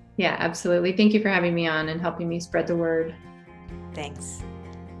 Yeah, absolutely. Thank you for having me on and helping me spread the word. Thanks.